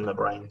already etched in my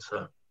brain.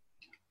 So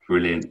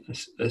brilliant,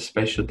 a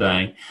special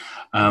day.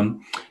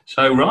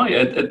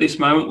 At this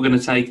moment, we're going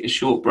to take a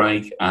short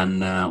break, and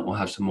we'll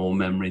have some more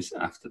memories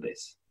after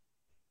this.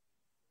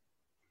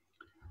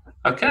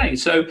 Okay,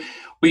 so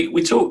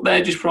we talked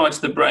there just prior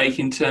to the break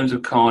in terms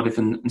of Cardiff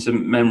and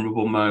some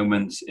memorable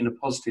moments in a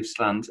positive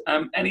slant.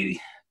 Any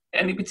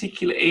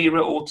particular era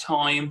or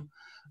time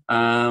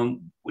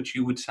which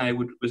you would say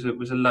was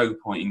a low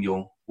point in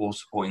your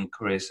Wolves supporting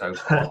career so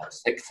far?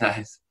 6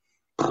 days.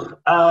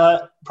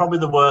 Probably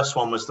the worst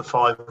one was the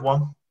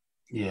 5-1.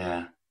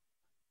 Yeah.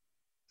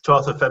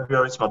 12th of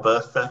February, it's my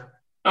birthday.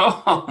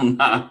 Oh,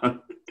 no.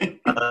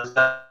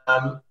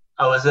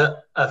 I was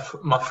at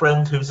my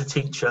friend who's a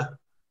teacher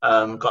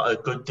got a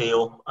good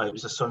deal. It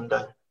was a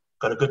Sunday.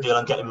 Got a good deal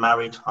on getting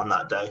married on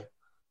that day.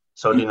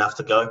 So I didn't have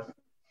to go.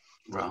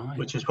 Right.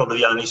 Which is probably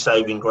the only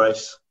saving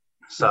grace.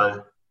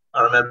 So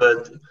I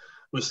remember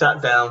we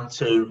sat down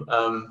to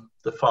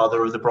the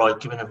father of the bride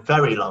giving a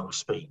very long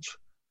speech.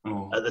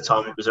 Oh. At the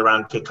time, it was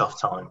around kick-off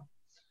time.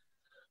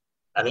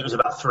 And it was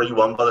about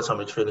 3-1 by the time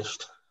we'd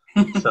finished.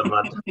 So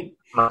my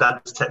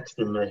dad was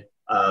texting me.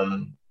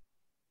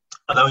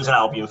 Although he's an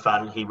Albion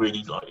fan, he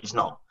really he's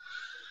not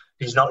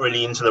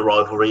really into the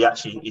rivalry.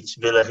 Actually, it's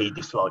Villa he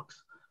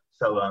dislikes.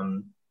 So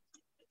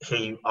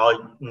I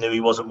knew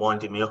he wasn't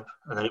winding me up,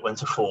 and then it went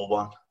to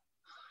 4-1,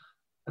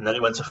 and then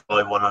it went to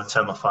 5-1. I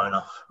turned my phone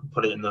off,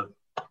 put it in the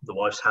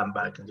wife's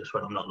handbag, and just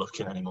went, "I'm not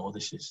looking anymore.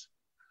 This is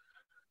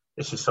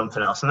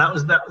something else." And that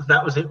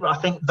was it. I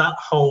think that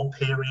whole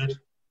period,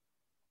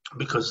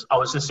 because I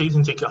was a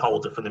season ticket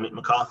holder for the Mick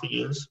McCarthy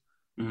years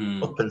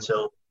up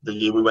until the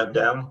year we went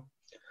down.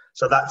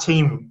 So that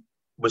team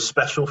was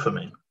special for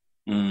me.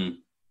 And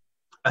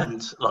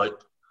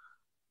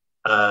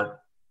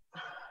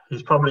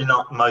he's probably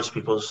not most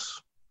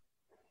people's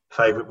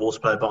favourite Wolves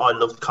player, but I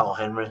loved Carl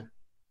Henry.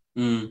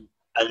 And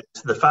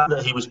the fact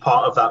that he was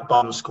part of that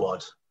bomb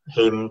squad,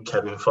 him,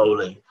 Kevin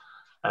Foley,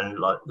 and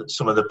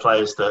some of the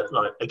players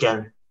that,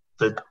 again,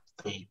 the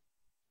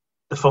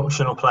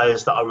functional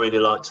players that I really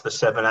liked, the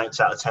 7, 8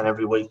 out of 10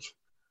 every week,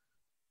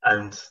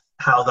 and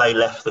how they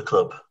left the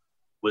club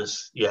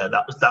was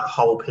that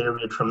whole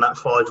period from that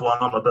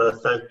 5-1 on my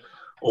birthday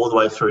all the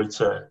way through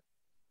to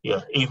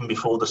even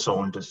before the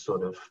Saunders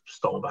sort of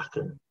stole back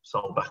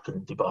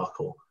and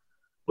debacle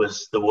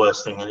was the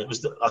worst thing. And it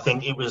was it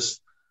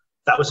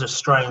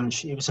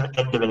was an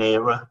end of an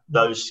era,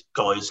 those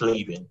guys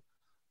leaving,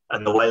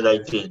 and the way they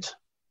did,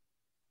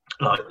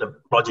 like the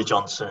Roger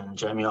Johnson,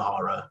 Jamie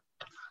O'Hara,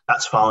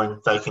 that's fine.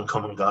 They can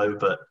come and go.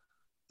 But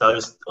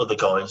those other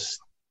guys,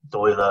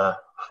 Doyle,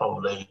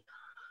 Foley,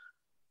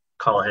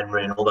 Carl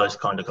Henry, and all those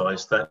kind of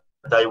guys, that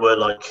they were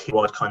like who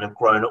I'd kind of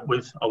grown up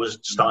with. I was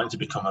starting to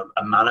become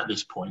a man at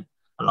this point,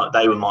 and like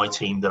they were my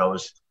team that I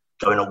was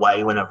going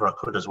away whenever I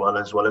could, as well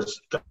as going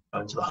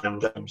to the home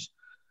games,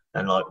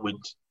 and like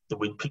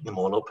we'd pick them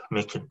all up.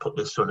 Mick had put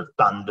this sort of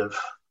band of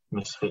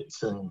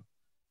misfits and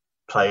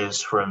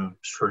players from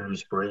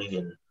Shrewsbury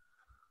and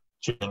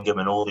Gillingham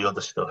and all the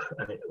other stuff,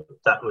 and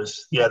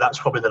that's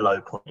probably the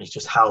low point, is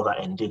just how that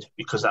ended,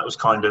 because that was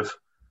kind of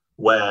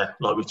where,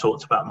 like we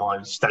talked about,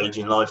 my stage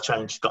in life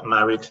change. Got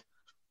married,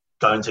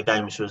 going to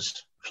games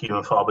was few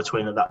and far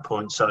between at that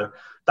point, so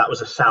that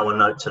was a sour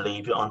note to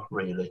leave it on,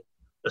 really.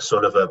 A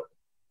sort of a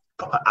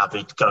proper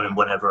avid, going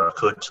whenever I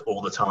could,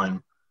 all the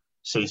time,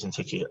 season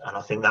ticket. And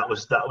I think that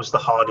was the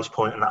hardest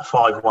point, and that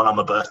 5-1 on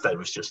my birthday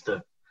was just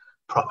a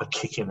proper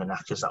kick in the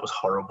knackers. That was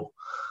horrible.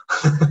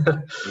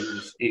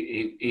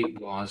 It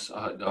was.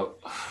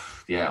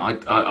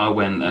 I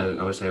went.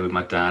 I was there with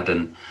my dad,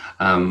 and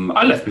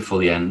I left before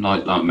the end,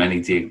 like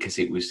many did, because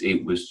it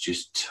was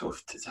just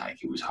tough to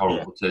take. It was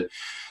horrible to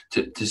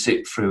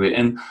sit through it.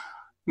 And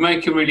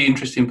make a really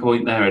interesting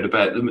point there, Ed,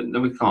 about the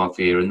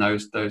McCarthy era and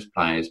those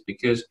players,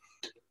 because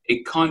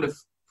it kind of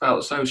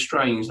felt so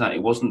strange that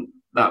it wasn't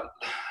that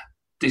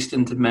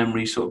distant a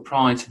memory sort of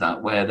prior to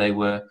that, where they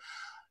were,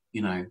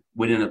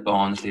 winning at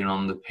Barnsley and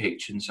on the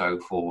pitch and so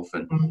forth.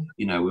 And,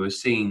 we were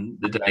seeing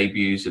the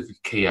debuts of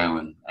Keogh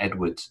and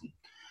Edwards.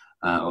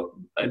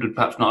 Edward,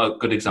 perhaps not a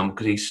good example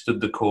because he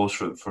stood the course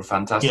for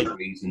fantastic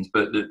reasons,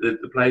 but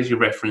the players you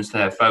referenced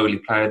there, Foley,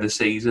 player of the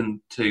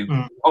season, to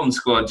on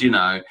squad,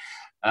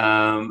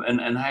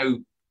 and how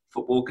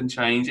football can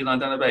change. And I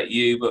don't know about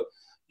you, but,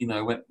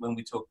 when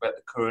we talk about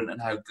the current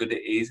and how good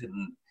it is,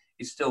 and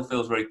it still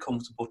feels very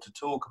comfortable to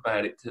talk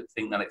about it, to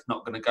think that it's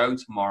not going to go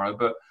tomorrow.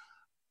 But,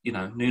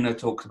 Nuno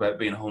talks about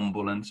being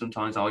humble, and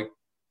sometimes I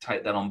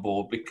take that on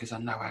board because I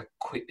know how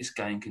quick this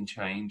game can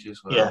change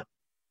as well.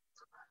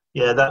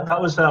 Yeah, that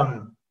was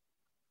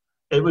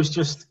it was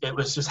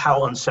just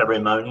how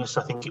unceremonious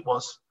I think it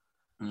was,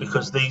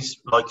 because these,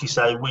 like you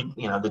say,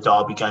 the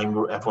derby game,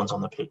 everyone's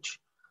on the pitch,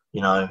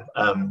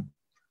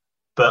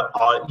 but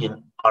I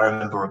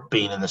remember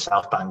being in the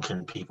South Bank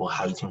and people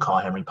hating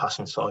Kai Henry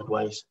passing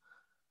sideways,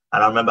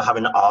 and I remember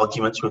having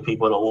arguments with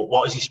people like, well,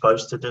 what is he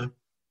supposed to do?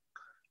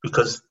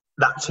 Because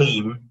that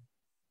team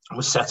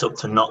was set up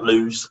to not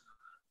lose.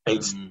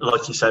 It's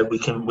like you say, we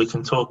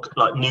can talk,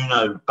 like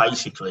Nuno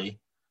basically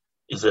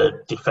is a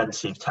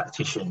defensive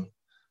tactician,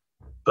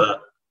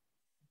 but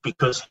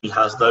because he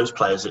has those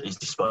players at his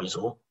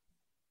disposal,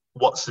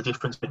 what's the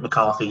difference with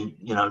McCarthy?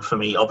 For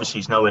me, obviously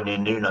he's nowhere near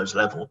Nuno's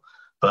level,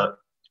 but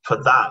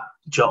for that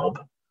job,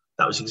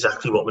 that was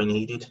exactly what we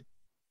needed.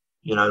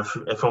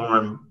 If I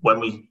remember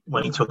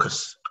when he took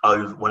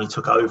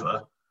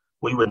over,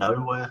 we were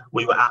nowhere.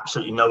 We were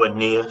absolutely nowhere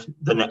near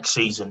the next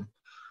season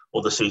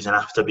or the season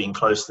after being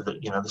close to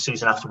the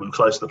season after we were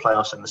close to the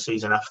playoffs, and the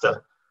season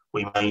after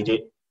we made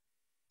it.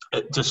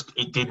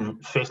 It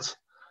didn't fit,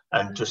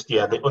 and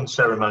the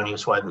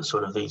unceremonious way that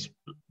sort of these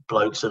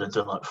blokes that had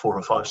done like 4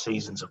 or 5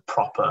 seasons of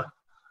proper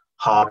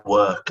hard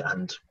work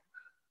and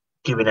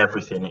giving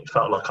everything, it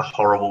felt like a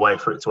horrible way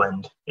for it to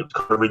end. It was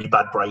kind of a really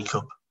bad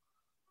breakup,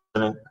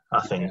 and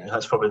I think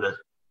that's probably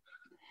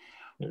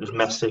it was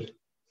messy.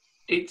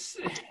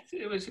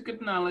 It was a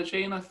good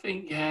analogy, and I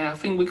think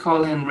with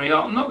Carl Henry,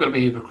 I'm not going to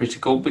be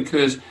hypocritical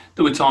because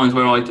there were times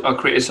where I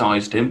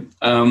criticised him.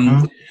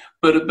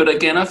 But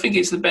again, I think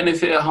it's the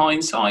benefit of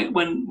hindsight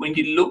when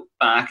you look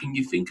back and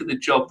you think of the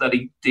job that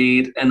he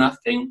did. And I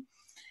think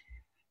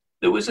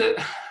it was a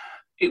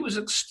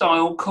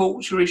style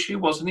culture issue,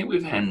 wasn't it,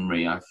 with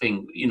Henry? I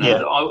think,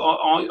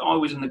 I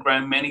was in the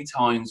ground many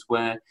times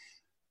where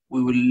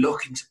we were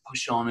looking to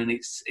push on, and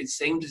it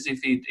seemed as if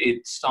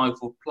it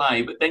stifled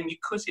play. But then you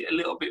cut it a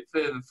little bit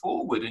further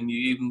forward, and you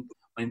even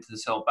went into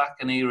the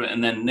Solbakken era,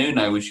 and then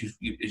Nuno, as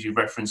you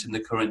referenced in the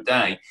current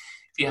day.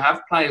 If you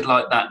have players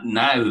like that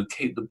now who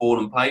keep the ball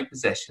and play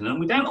possession, and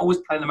we don't always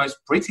play the most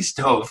pretty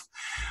stuff,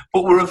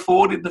 but we're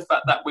afforded the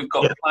fact that we've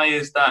got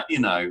players that,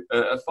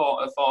 are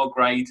far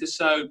greater.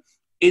 So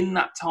in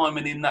that time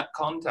and in that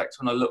context,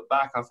 when I look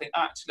back, I think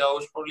actually I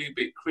was probably a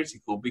bit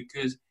critical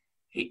because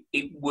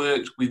it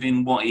worked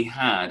within what he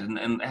had, and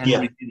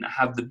Henry didn't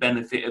have the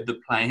benefit of the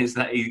players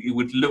that he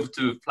would love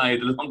to have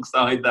played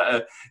alongside that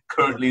are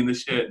currently in the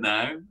shirt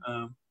now.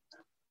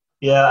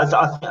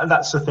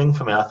 That's the thing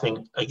for me. I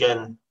think,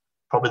 again,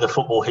 probably the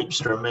football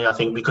hipster in me. I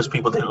think because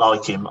people didn't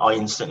like him, I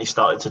instantly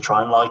started to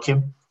try and like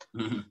him.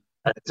 And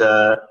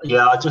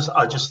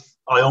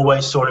I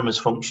always saw him as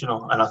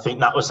functional, and I think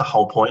that was the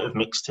whole point of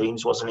mixed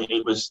teams, wasn't it?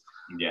 It was.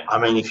 I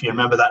mean, if you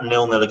remember that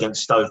 0-0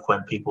 against Stoke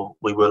when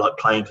we were like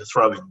playing for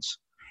throw-ins.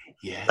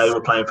 Yes. They were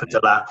playing for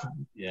Delap.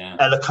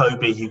 Ella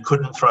Kobe, who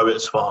couldn't throw it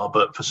as far,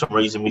 but for some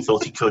reason we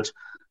thought he could,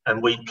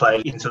 and we'd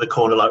play into the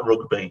corner like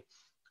rugby.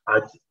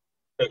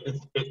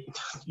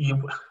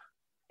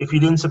 If you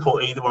didn't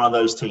support either one of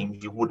those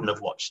teams, you wouldn't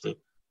have watched it.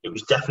 It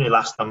was definitely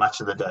last time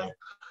match of the day.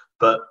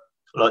 But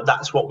like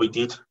that's what we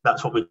did.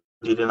 That's what we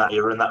did in that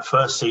era. And that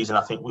first season,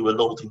 I think we were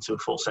lulled into a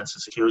false sense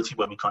of security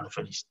when we kind of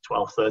finished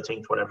 12th,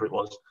 13th, whatever it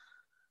was.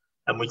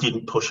 And we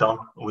didn't push on.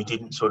 We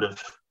didn't sort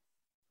of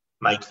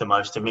make the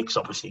most. And Mick's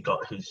obviously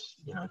got his,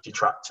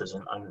 detractors,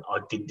 and I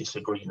did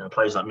disagree.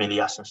 Players like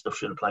Milias and stuff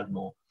should have played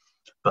more.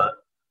 But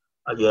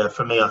yeah,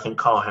 for me, I think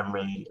Carl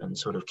Henry and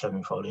sort of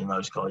Kevin Foley and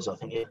those guys, I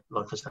think,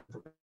 like I said,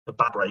 the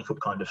bad breakup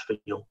kind of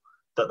feel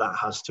that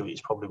has to it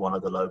is probably one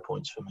of the low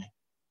points for me.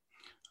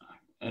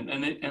 And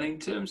in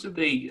terms of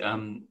the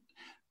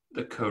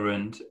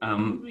current,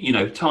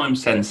 time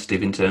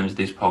sensitive in terms of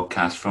this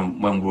podcast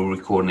from when we're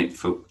recording it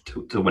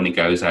to when it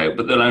goes out,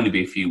 but there'll only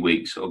be a few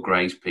weeks or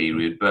grace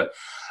period. But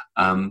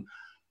to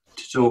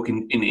talk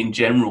in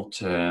general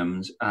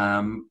terms,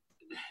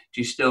 do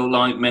you still,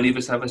 like many of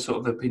us, have a sort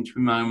of a pinch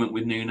me moment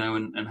with Nuno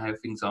and how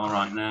things are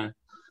right now?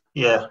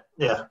 Yeah,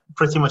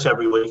 pretty much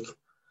every week.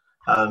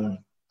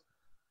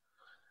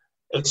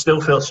 It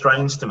still feels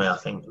strange to me, I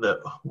think,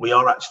 that we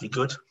are actually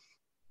good.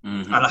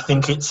 Mm-hmm. And I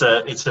think it's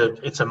a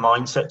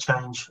mindset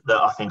change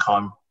that I think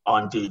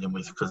I'm dealing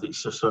with, because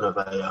it's just sort of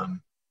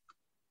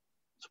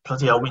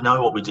bloody hell, we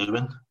know what we're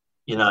doing.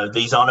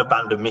 These aren't a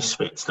band of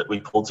misfits that we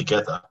pull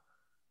together.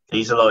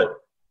 These are like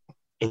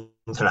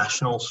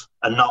internationals,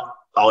 and not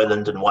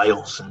Ireland and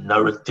Wales, and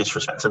no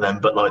disrespect to them,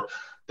 but like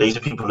these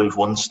are people who've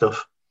won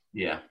stuff.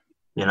 Yeah.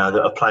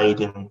 That are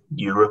played in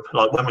Europe.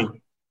 Like when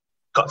we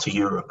got to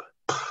Europe,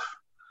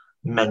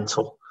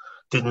 mental.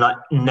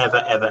 Never,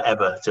 ever,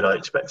 ever did I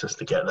expect us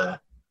to get there,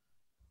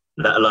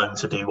 let alone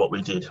to do what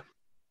we did.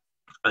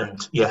 And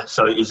yeah,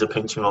 so it is a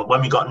pinching point.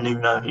 When we got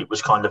Nuno, it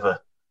was kind of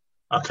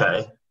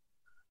okay,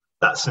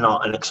 that's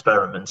not an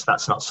experiment,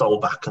 that's not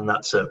Solback, and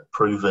that's a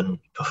proven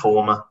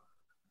performer.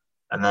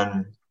 And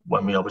then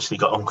when we obviously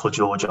got Uncle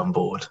George on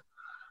board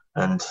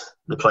and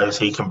the players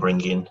he can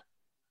bring in,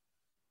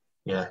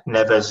 yeah,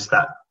 Neves,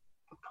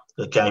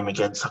 the game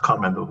against, I can't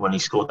remember when he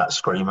scored that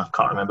screamer. I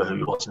can't remember who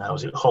it was now.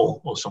 Was it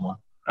Hull or someone?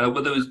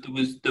 Well,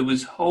 there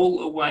was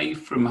Hull away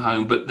from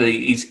home, but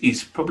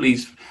his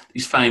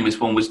famous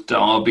one was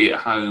Derby at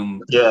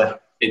home. Yeah.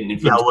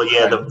 That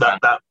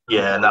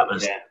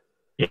was.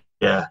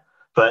 Yeah.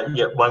 But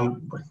yeah,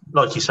 when,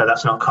 like you said,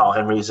 that's not Carl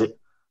Henry, is it?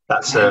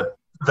 That's a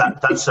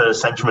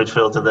central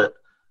midfielder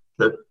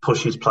that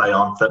pushes play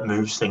on, that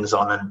moves things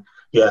on, and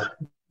yeah,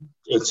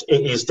 it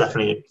is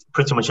definitely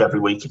pretty much every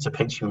week. It's a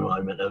pinching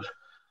moment of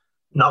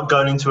not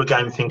going into a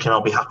game thinking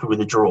I'll be happy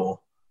with a draw,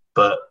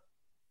 but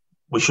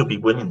we should be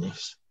winning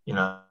this,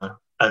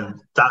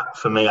 And that,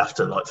 for me,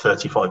 after like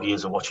 35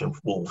 years of watching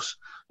Wolves,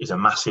 is a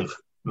massive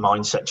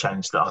mindset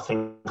change that I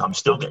think I'm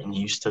still getting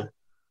used to.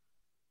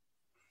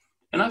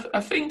 And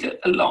I think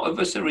a lot of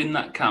us are in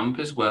that camp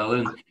as well.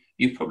 And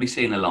you've probably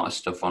seen a lot of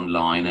stuff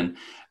online,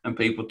 and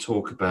people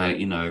talk about,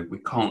 we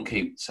can't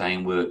keep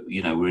saying we're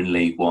in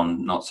League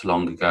One not so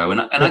long ago.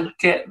 And I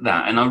get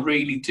that, and I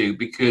really do,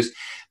 because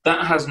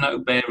that has no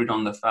bearing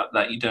on the fact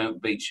that you don't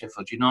beat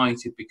Sheffield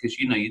United, because,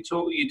 you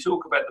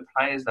talk about the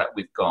players that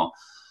we've got.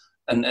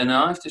 And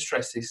I have to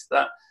stress this,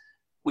 that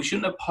we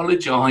shouldn't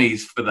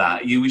apologise for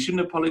that. We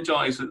shouldn't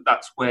apologise that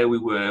that's where we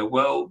were.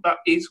 Well, that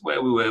is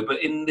where we were.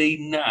 But in the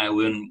now,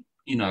 and,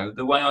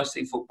 the way I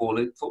see football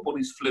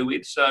is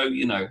fluid. So,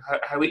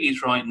 how it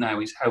is right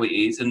now is how it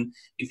is. And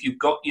if you've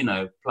got,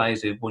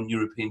 players who've won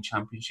European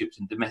Championships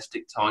and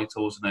domestic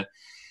titles, and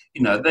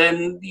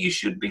then you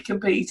should be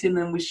competing,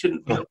 and we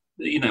shouldn't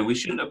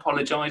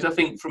apologise. I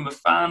think from a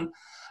fan,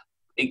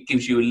 it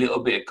gives you a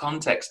little bit of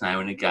context now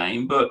in a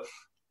game, but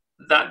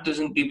that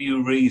doesn't give you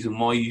a reason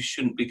why you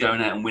shouldn't be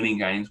going out and winning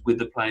games with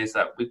the players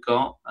that we've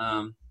got.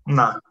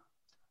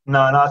 No,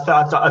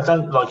 I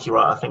don't, like you're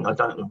right. I think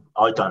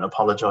I don't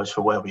apologise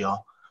for where we are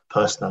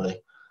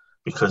personally,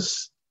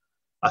 because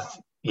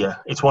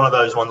it's one of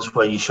those ones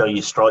where you show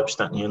your stripes,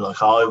 don't you?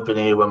 Like, I've been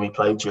here when we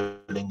played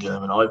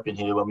Gillingham, and I've been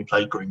here when we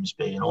played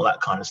Grimsby, and all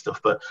that kind of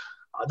stuff. But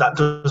that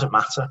doesn't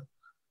matter.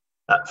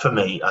 For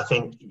me, I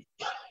think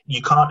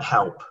you can't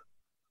help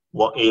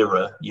what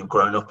era you've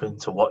grown up in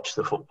to watch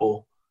the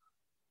football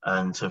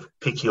and to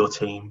pick your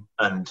team.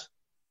 And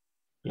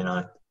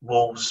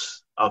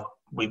Wolves,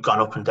 we've gone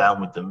up and down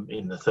with them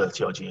in the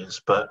 30-odd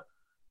years, but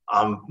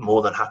I'm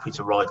more than happy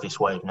to ride this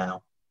wave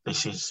now.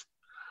 This is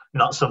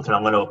not something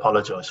I'm going to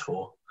apologise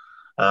for.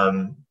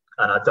 And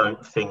I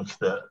don't think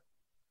that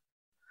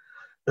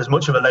there's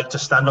much of a leg to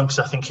stand on, because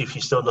I think if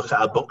you still look at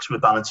our books, we're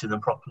balancing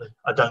them properly.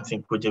 I don't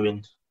think we're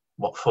doing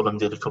what Fulham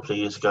did a couple of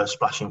years ago,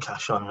 splashing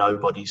cash on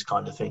nobodies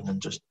kind of thing. And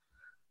just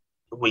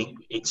we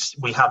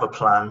have a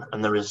plan,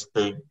 and there is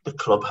the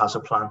club has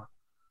a plan.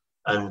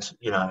 And,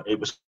 it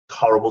was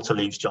horrible to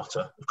lose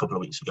Jota a couple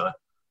of weeks ago.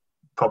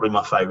 Probably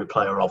my favourite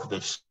player of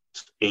this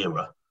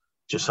era.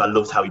 I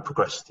loved how he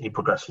progressed. He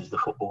progresses the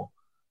football.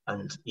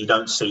 And you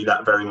don't see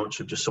that very much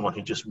of just someone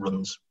who just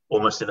runs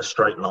almost in a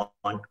straight line.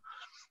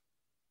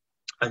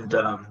 And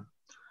I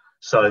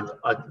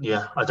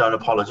don't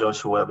apologise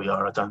for where we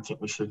are. I don't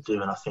think we should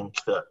do. And I think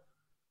that,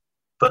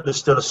 but there's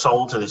still a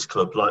soul to this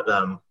club, like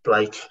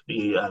Blake,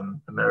 the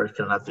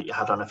American lad that you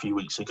had on a few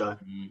weeks ago.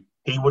 Mm.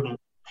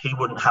 he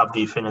wouldn't have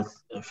the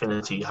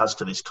affinity he has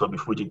to this club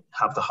if we didn't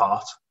have the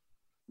heart.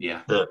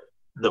 Yeah.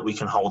 That we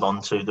can hold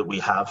on to, that we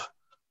have.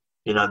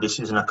 You know, this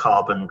isn't a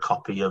carbon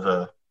copy of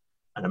an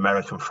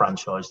American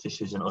franchise.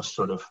 This isn't us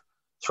sort of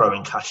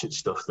throwing cash at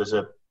stuff. There's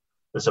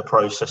a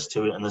process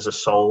to it, and there's a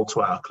soul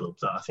to our club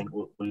that I think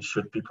we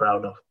should be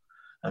proud of.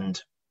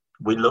 And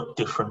we look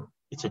different.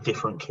 It's a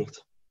different kit.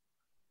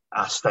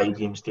 Our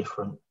stadium's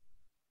different.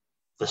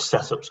 The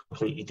setup's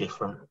completely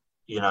different.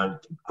 You know,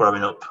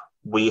 growing up,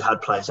 we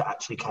had players that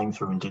actually came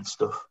through and did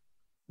stuff.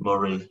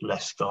 Murray,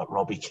 Lescott,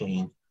 Robbie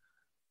Keane.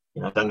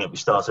 You know, don't get me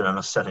started on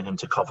us selling him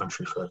to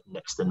Coventry for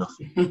next to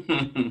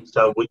nothing.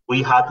 So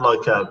we had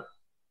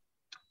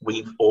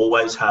we've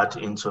always had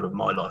in sort of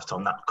my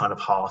lifetime that kind of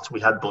heart. We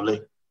had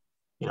Bully.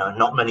 You know,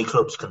 not many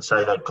clubs can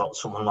say they've got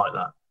someone like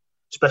that,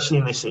 especially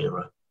in this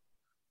era,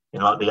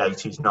 in like the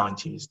 80s,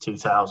 90s,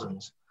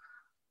 2000s.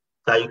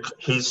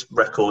 His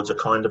records are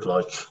kind of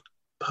like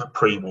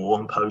pre-war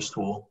and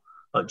post-war,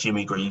 like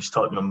Jimmy Greaves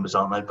type numbers,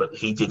 aren't they? But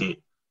he did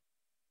it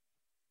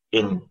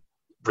in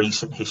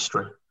recent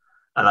history.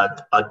 And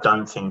I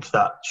don't think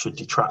that should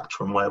detract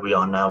from where we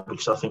are now,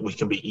 because I think we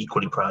can be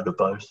equally proud of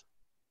both.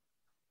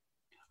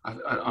 I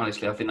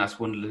honestly, I think that's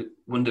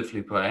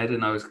wonderfully put, Ed,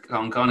 and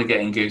I'm kind of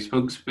getting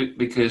goosebumps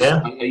because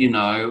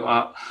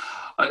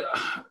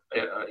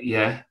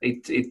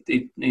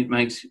it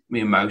makes me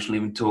emotional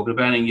even talking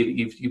about it. And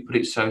you put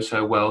it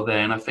so well there,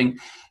 and I think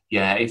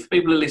if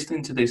people are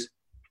listening to this.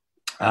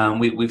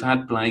 We've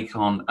had Blake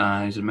on,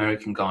 he's an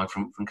American guy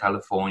from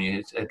California,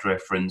 it's Ed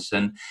reference,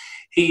 and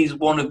he's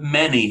one of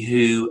many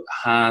who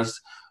has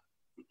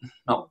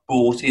not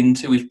bought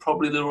into, is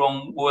probably the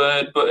wrong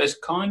word, but has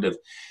kind of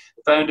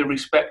found a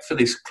respect for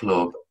this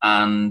club,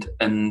 and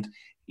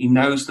he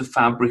knows the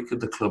fabric of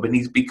the club, and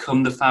he's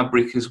become the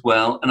fabric as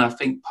well. And I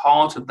think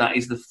part of that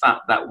is the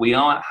fact that we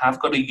have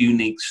got a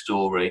unique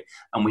story,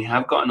 and we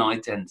have got an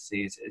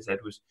identity, as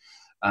Ed was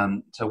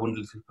so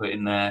wonderfully put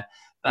in there,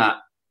 that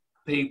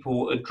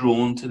people are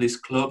drawn to this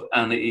club,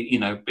 and be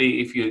it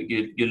if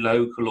you're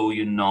local or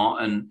you're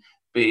not, and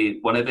be it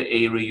whatever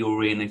era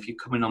you're in, if you're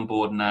coming on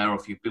board now or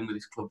if you've been with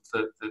this club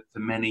for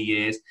many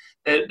years,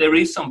 there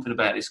is something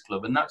about this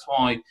club, and that's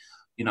why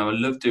I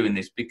love doing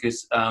this,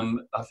 because I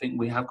think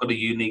we have got a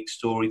unique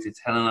story to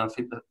tell, and I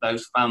think that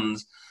those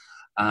fans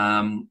that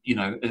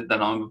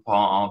I'm a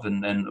part of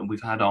and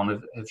we've had on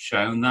have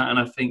shown that, and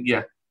I think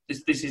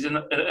this is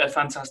a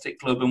fantastic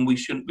club, and we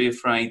shouldn't be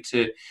afraid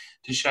to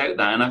shout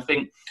that. And I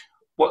think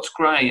what's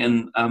great,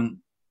 and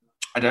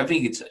I don't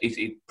think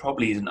it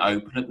probably isn't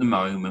open at the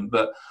moment,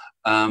 but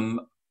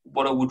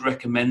what I would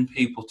recommend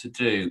people to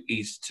do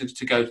is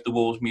to go to the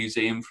Wolves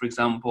Museum, for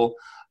example.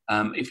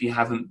 If you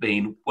haven't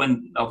been,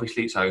 when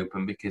obviously it's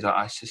open, because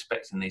I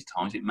suspect in these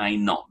times it may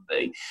not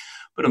be,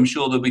 but I'm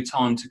sure there'll be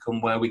time to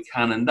come where we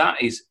can, and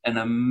that is an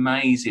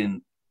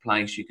amazing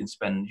place you can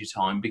spend your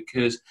time,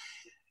 because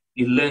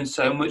you learn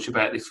so much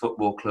about this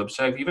football club.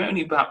 So if you've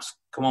only perhaps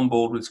come on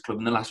board with this club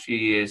in the last few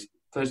years,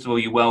 first of all,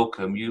 you're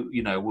welcome.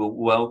 We'll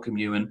welcome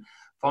you and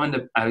find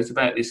out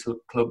about this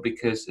club,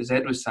 because, as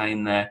Ed was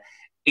saying there,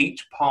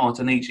 each part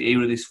and each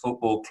era of this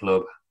football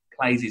club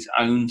plays its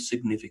own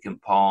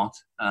significant part.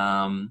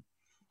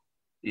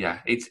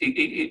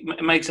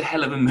 It makes a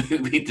hell of a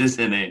movie,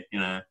 doesn't it?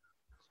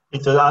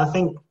 It does. I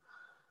think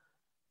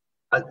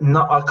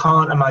I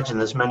can't imagine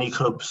there's many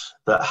clubs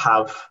that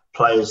have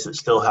players that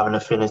still have an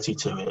affinity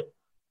to it,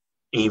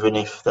 even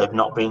if they've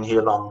not been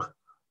here long.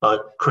 Like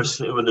Chris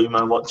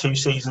Iwelumo, 2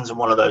 seasons, and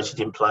one of those he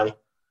didn't play.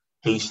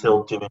 He's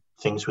still doing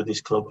things with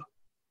his club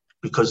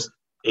because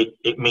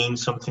it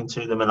means something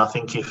to them. And I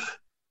think if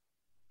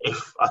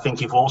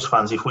Wolves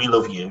fans, if we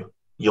love you,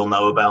 you'll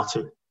know about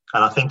it.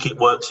 And I think it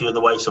works the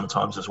other way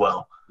sometimes as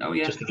well. Oh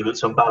yeah. Just to give it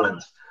some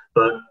balance.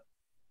 But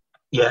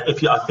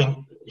I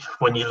think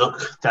when you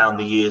look down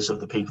the years of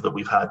the people that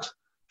we've had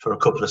for a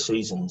couple of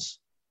seasons,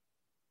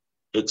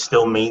 it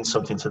still means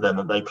something to them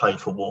that they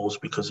played for Wolves,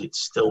 because it's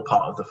still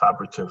part of the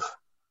fabric of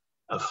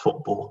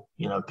football.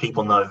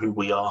 People know who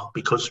we are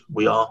because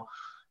we are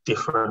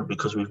different,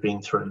 because we've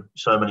been through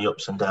so many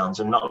ups and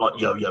downs, and not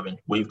like yo-yoing.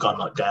 We've gone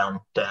like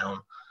down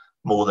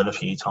more than a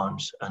few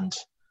times, and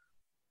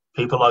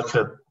people like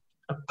a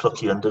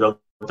plucky underdog,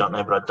 don't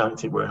they? But I don't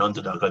think we're an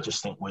underdog. I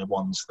just think we're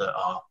ones that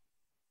are,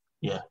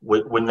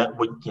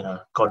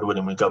 God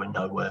willing, we're going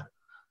nowhere,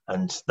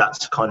 and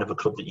that's kind of a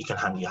club that you can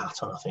hang your hat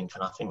on, I think.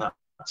 And I think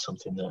that's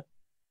something that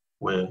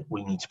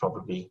we need to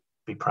probably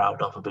be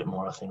proud of a bit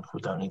more. I think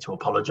we don't need to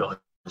apologise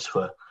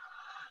for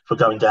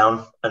going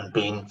down and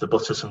being the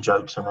butt of some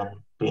jokes, and then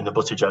being the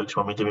butt of jokes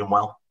when we're doing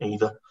well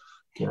either.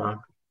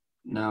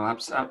 No,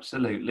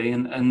 absolutely,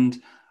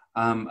 and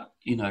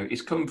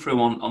it's come through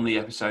on the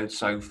episode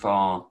so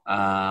far,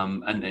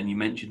 and you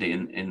mentioned it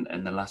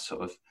in the last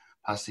sort of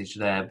passage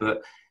there,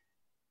 but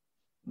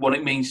what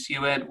it means to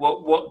you, Ed,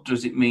 what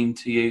does it mean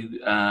to you,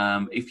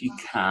 if you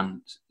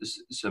can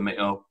sum it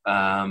up,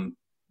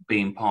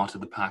 being part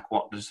of the pack?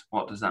 What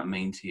does that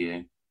mean to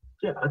you?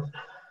 Yeah,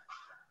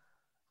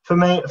 for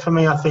me,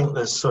 I think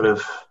there's sort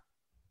of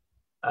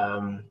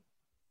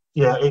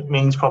Yeah, it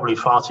means probably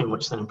far too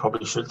much than it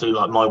probably should do.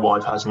 Like, my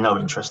wife has no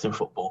interest in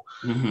football.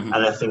 And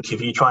I think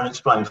if you try and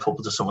explain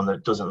football to someone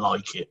that doesn't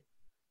like it,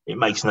 it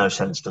makes no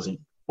sense, does it?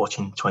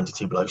 Watching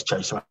 22 blokes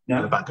chase around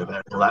the back of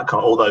it,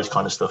 all those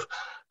kind of stuff.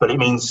 But it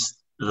means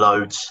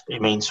loads.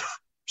 It means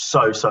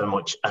so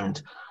much.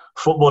 And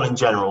football in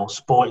general,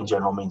 sport in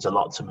general, means a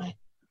lot to me.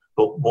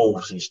 But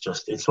Wolves is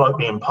just, it's like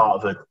being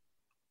part of a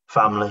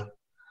family.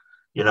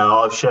 You know,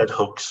 I've shared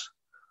hugs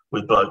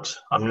with blokes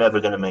I'm never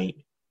going to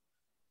meet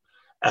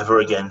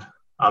ever again.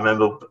 I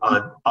remember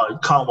I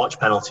can't watch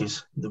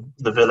penalties.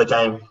 The Villa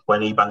game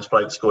when Ebanks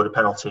Blake scored a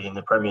penalty in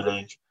the Premier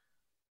League,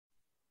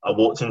 I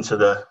walked into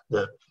the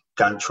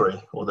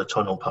gantry or the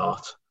tunnel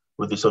part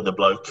with this other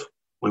bloke.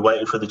 We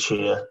waited for the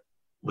cheer.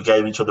 We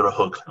gave each other a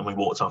hug and we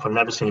walked off. I've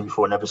never seen him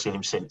before, never seen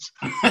him since.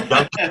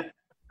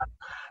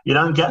 You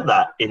don't get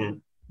that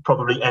in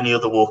probably any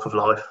other walk of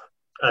life.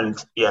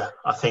 And yeah,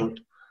 I think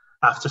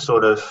after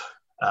sort of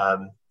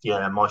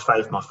my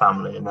faith, my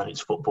family, and then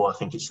it's football. I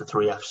think it's the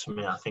 3 Fs for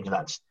me. I think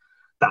that's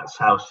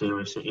how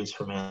serious it is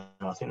for me,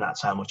 and I think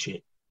that's how much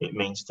it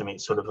means to me.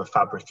 It's sort of a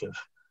fabric of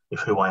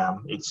who I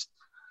am. It's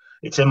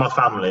in my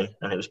family,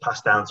 and it was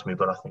passed down to me.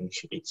 But I think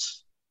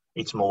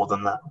it's more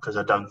than that, because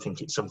I don't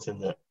think it's something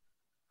that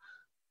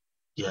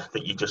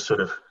you just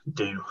sort of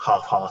do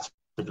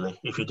half-heartedly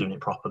if you're doing it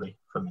properly.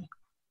 For me.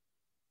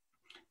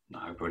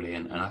 No,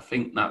 brilliant. And I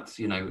think that's,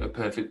 a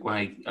perfect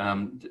way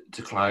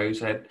to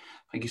close, Ed.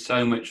 Thank you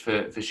so much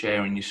for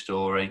sharing your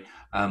story.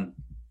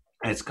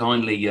 It's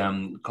kindly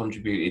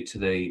contributed to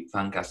the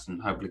Fancast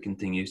and hopefully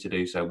continues to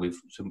do so with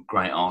some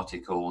great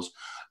articles,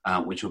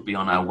 which will be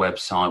on our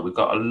website. We've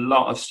got a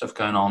lot of stuff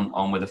going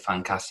on with the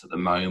Fancast at the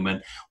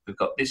moment. We've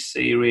got this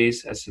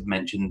series, as I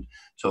mentioned,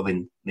 sort of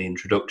in the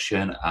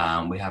introduction.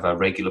 We have our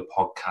regular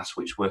podcast,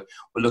 which we're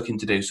looking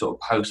to do sort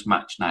of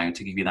post-match now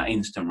to give you that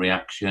instant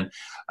reaction.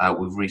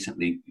 We've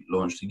recently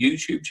launched a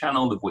YouTube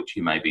channel, of which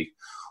you may be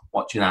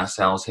watching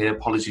ourselves here.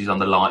 Apologies on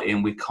the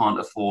lighting. We can't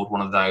afford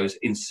one of those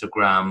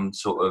Instagram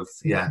sort of,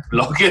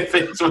 blogger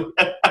things.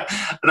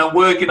 And I'm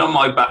working on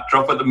my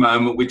backdrop at the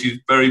moment, which is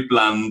very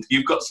bland.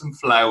 You've got some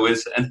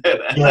flowers.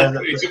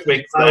 There's some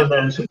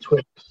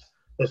twigs.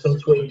 There's some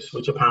twigs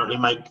which apparently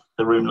make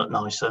the room look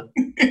nicer.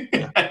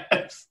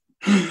 Yes.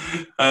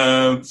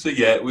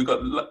 We've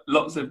got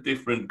lots of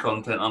different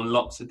content on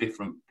lots of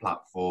different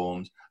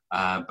platforms.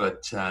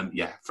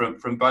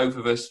 From both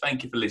of us,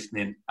 thank you for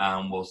listening,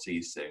 and we'll see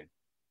you soon.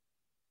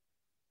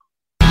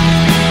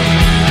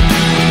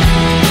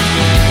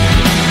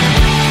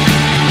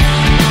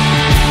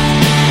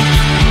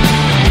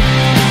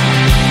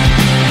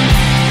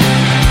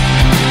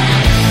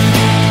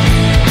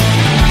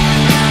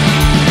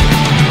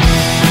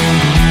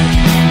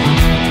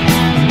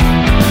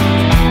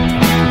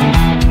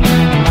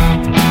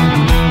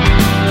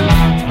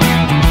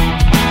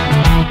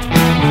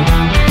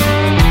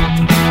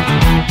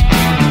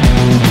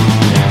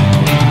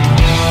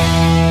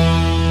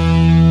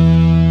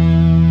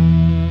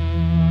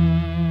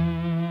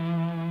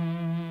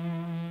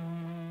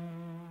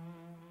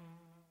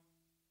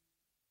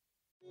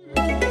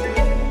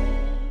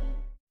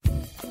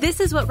 This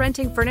is what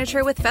renting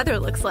furniture with Feather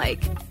looks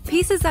like.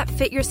 Pieces that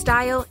fit your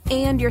style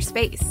and your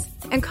space,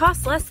 and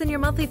cost less than your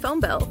monthly phone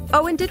bill.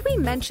 Oh, and did we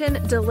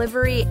mention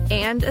delivery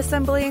and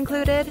assembly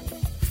included?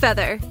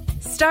 Feather.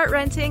 Start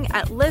renting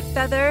at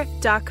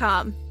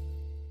livefeather.com.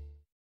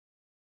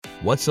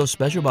 What's so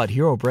special about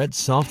Hero Bread's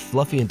soft,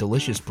 fluffy, and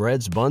delicious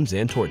breads, buns,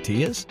 and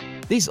tortillas?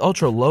 These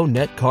ultra-low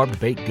net-carb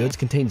baked goods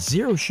contain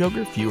zero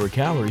sugar, fewer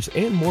calories,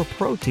 and more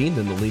protein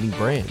than the leading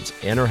brands,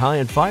 and are high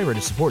in fiber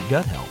to support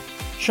gut health.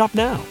 Shop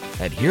now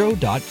at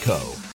Hero.co.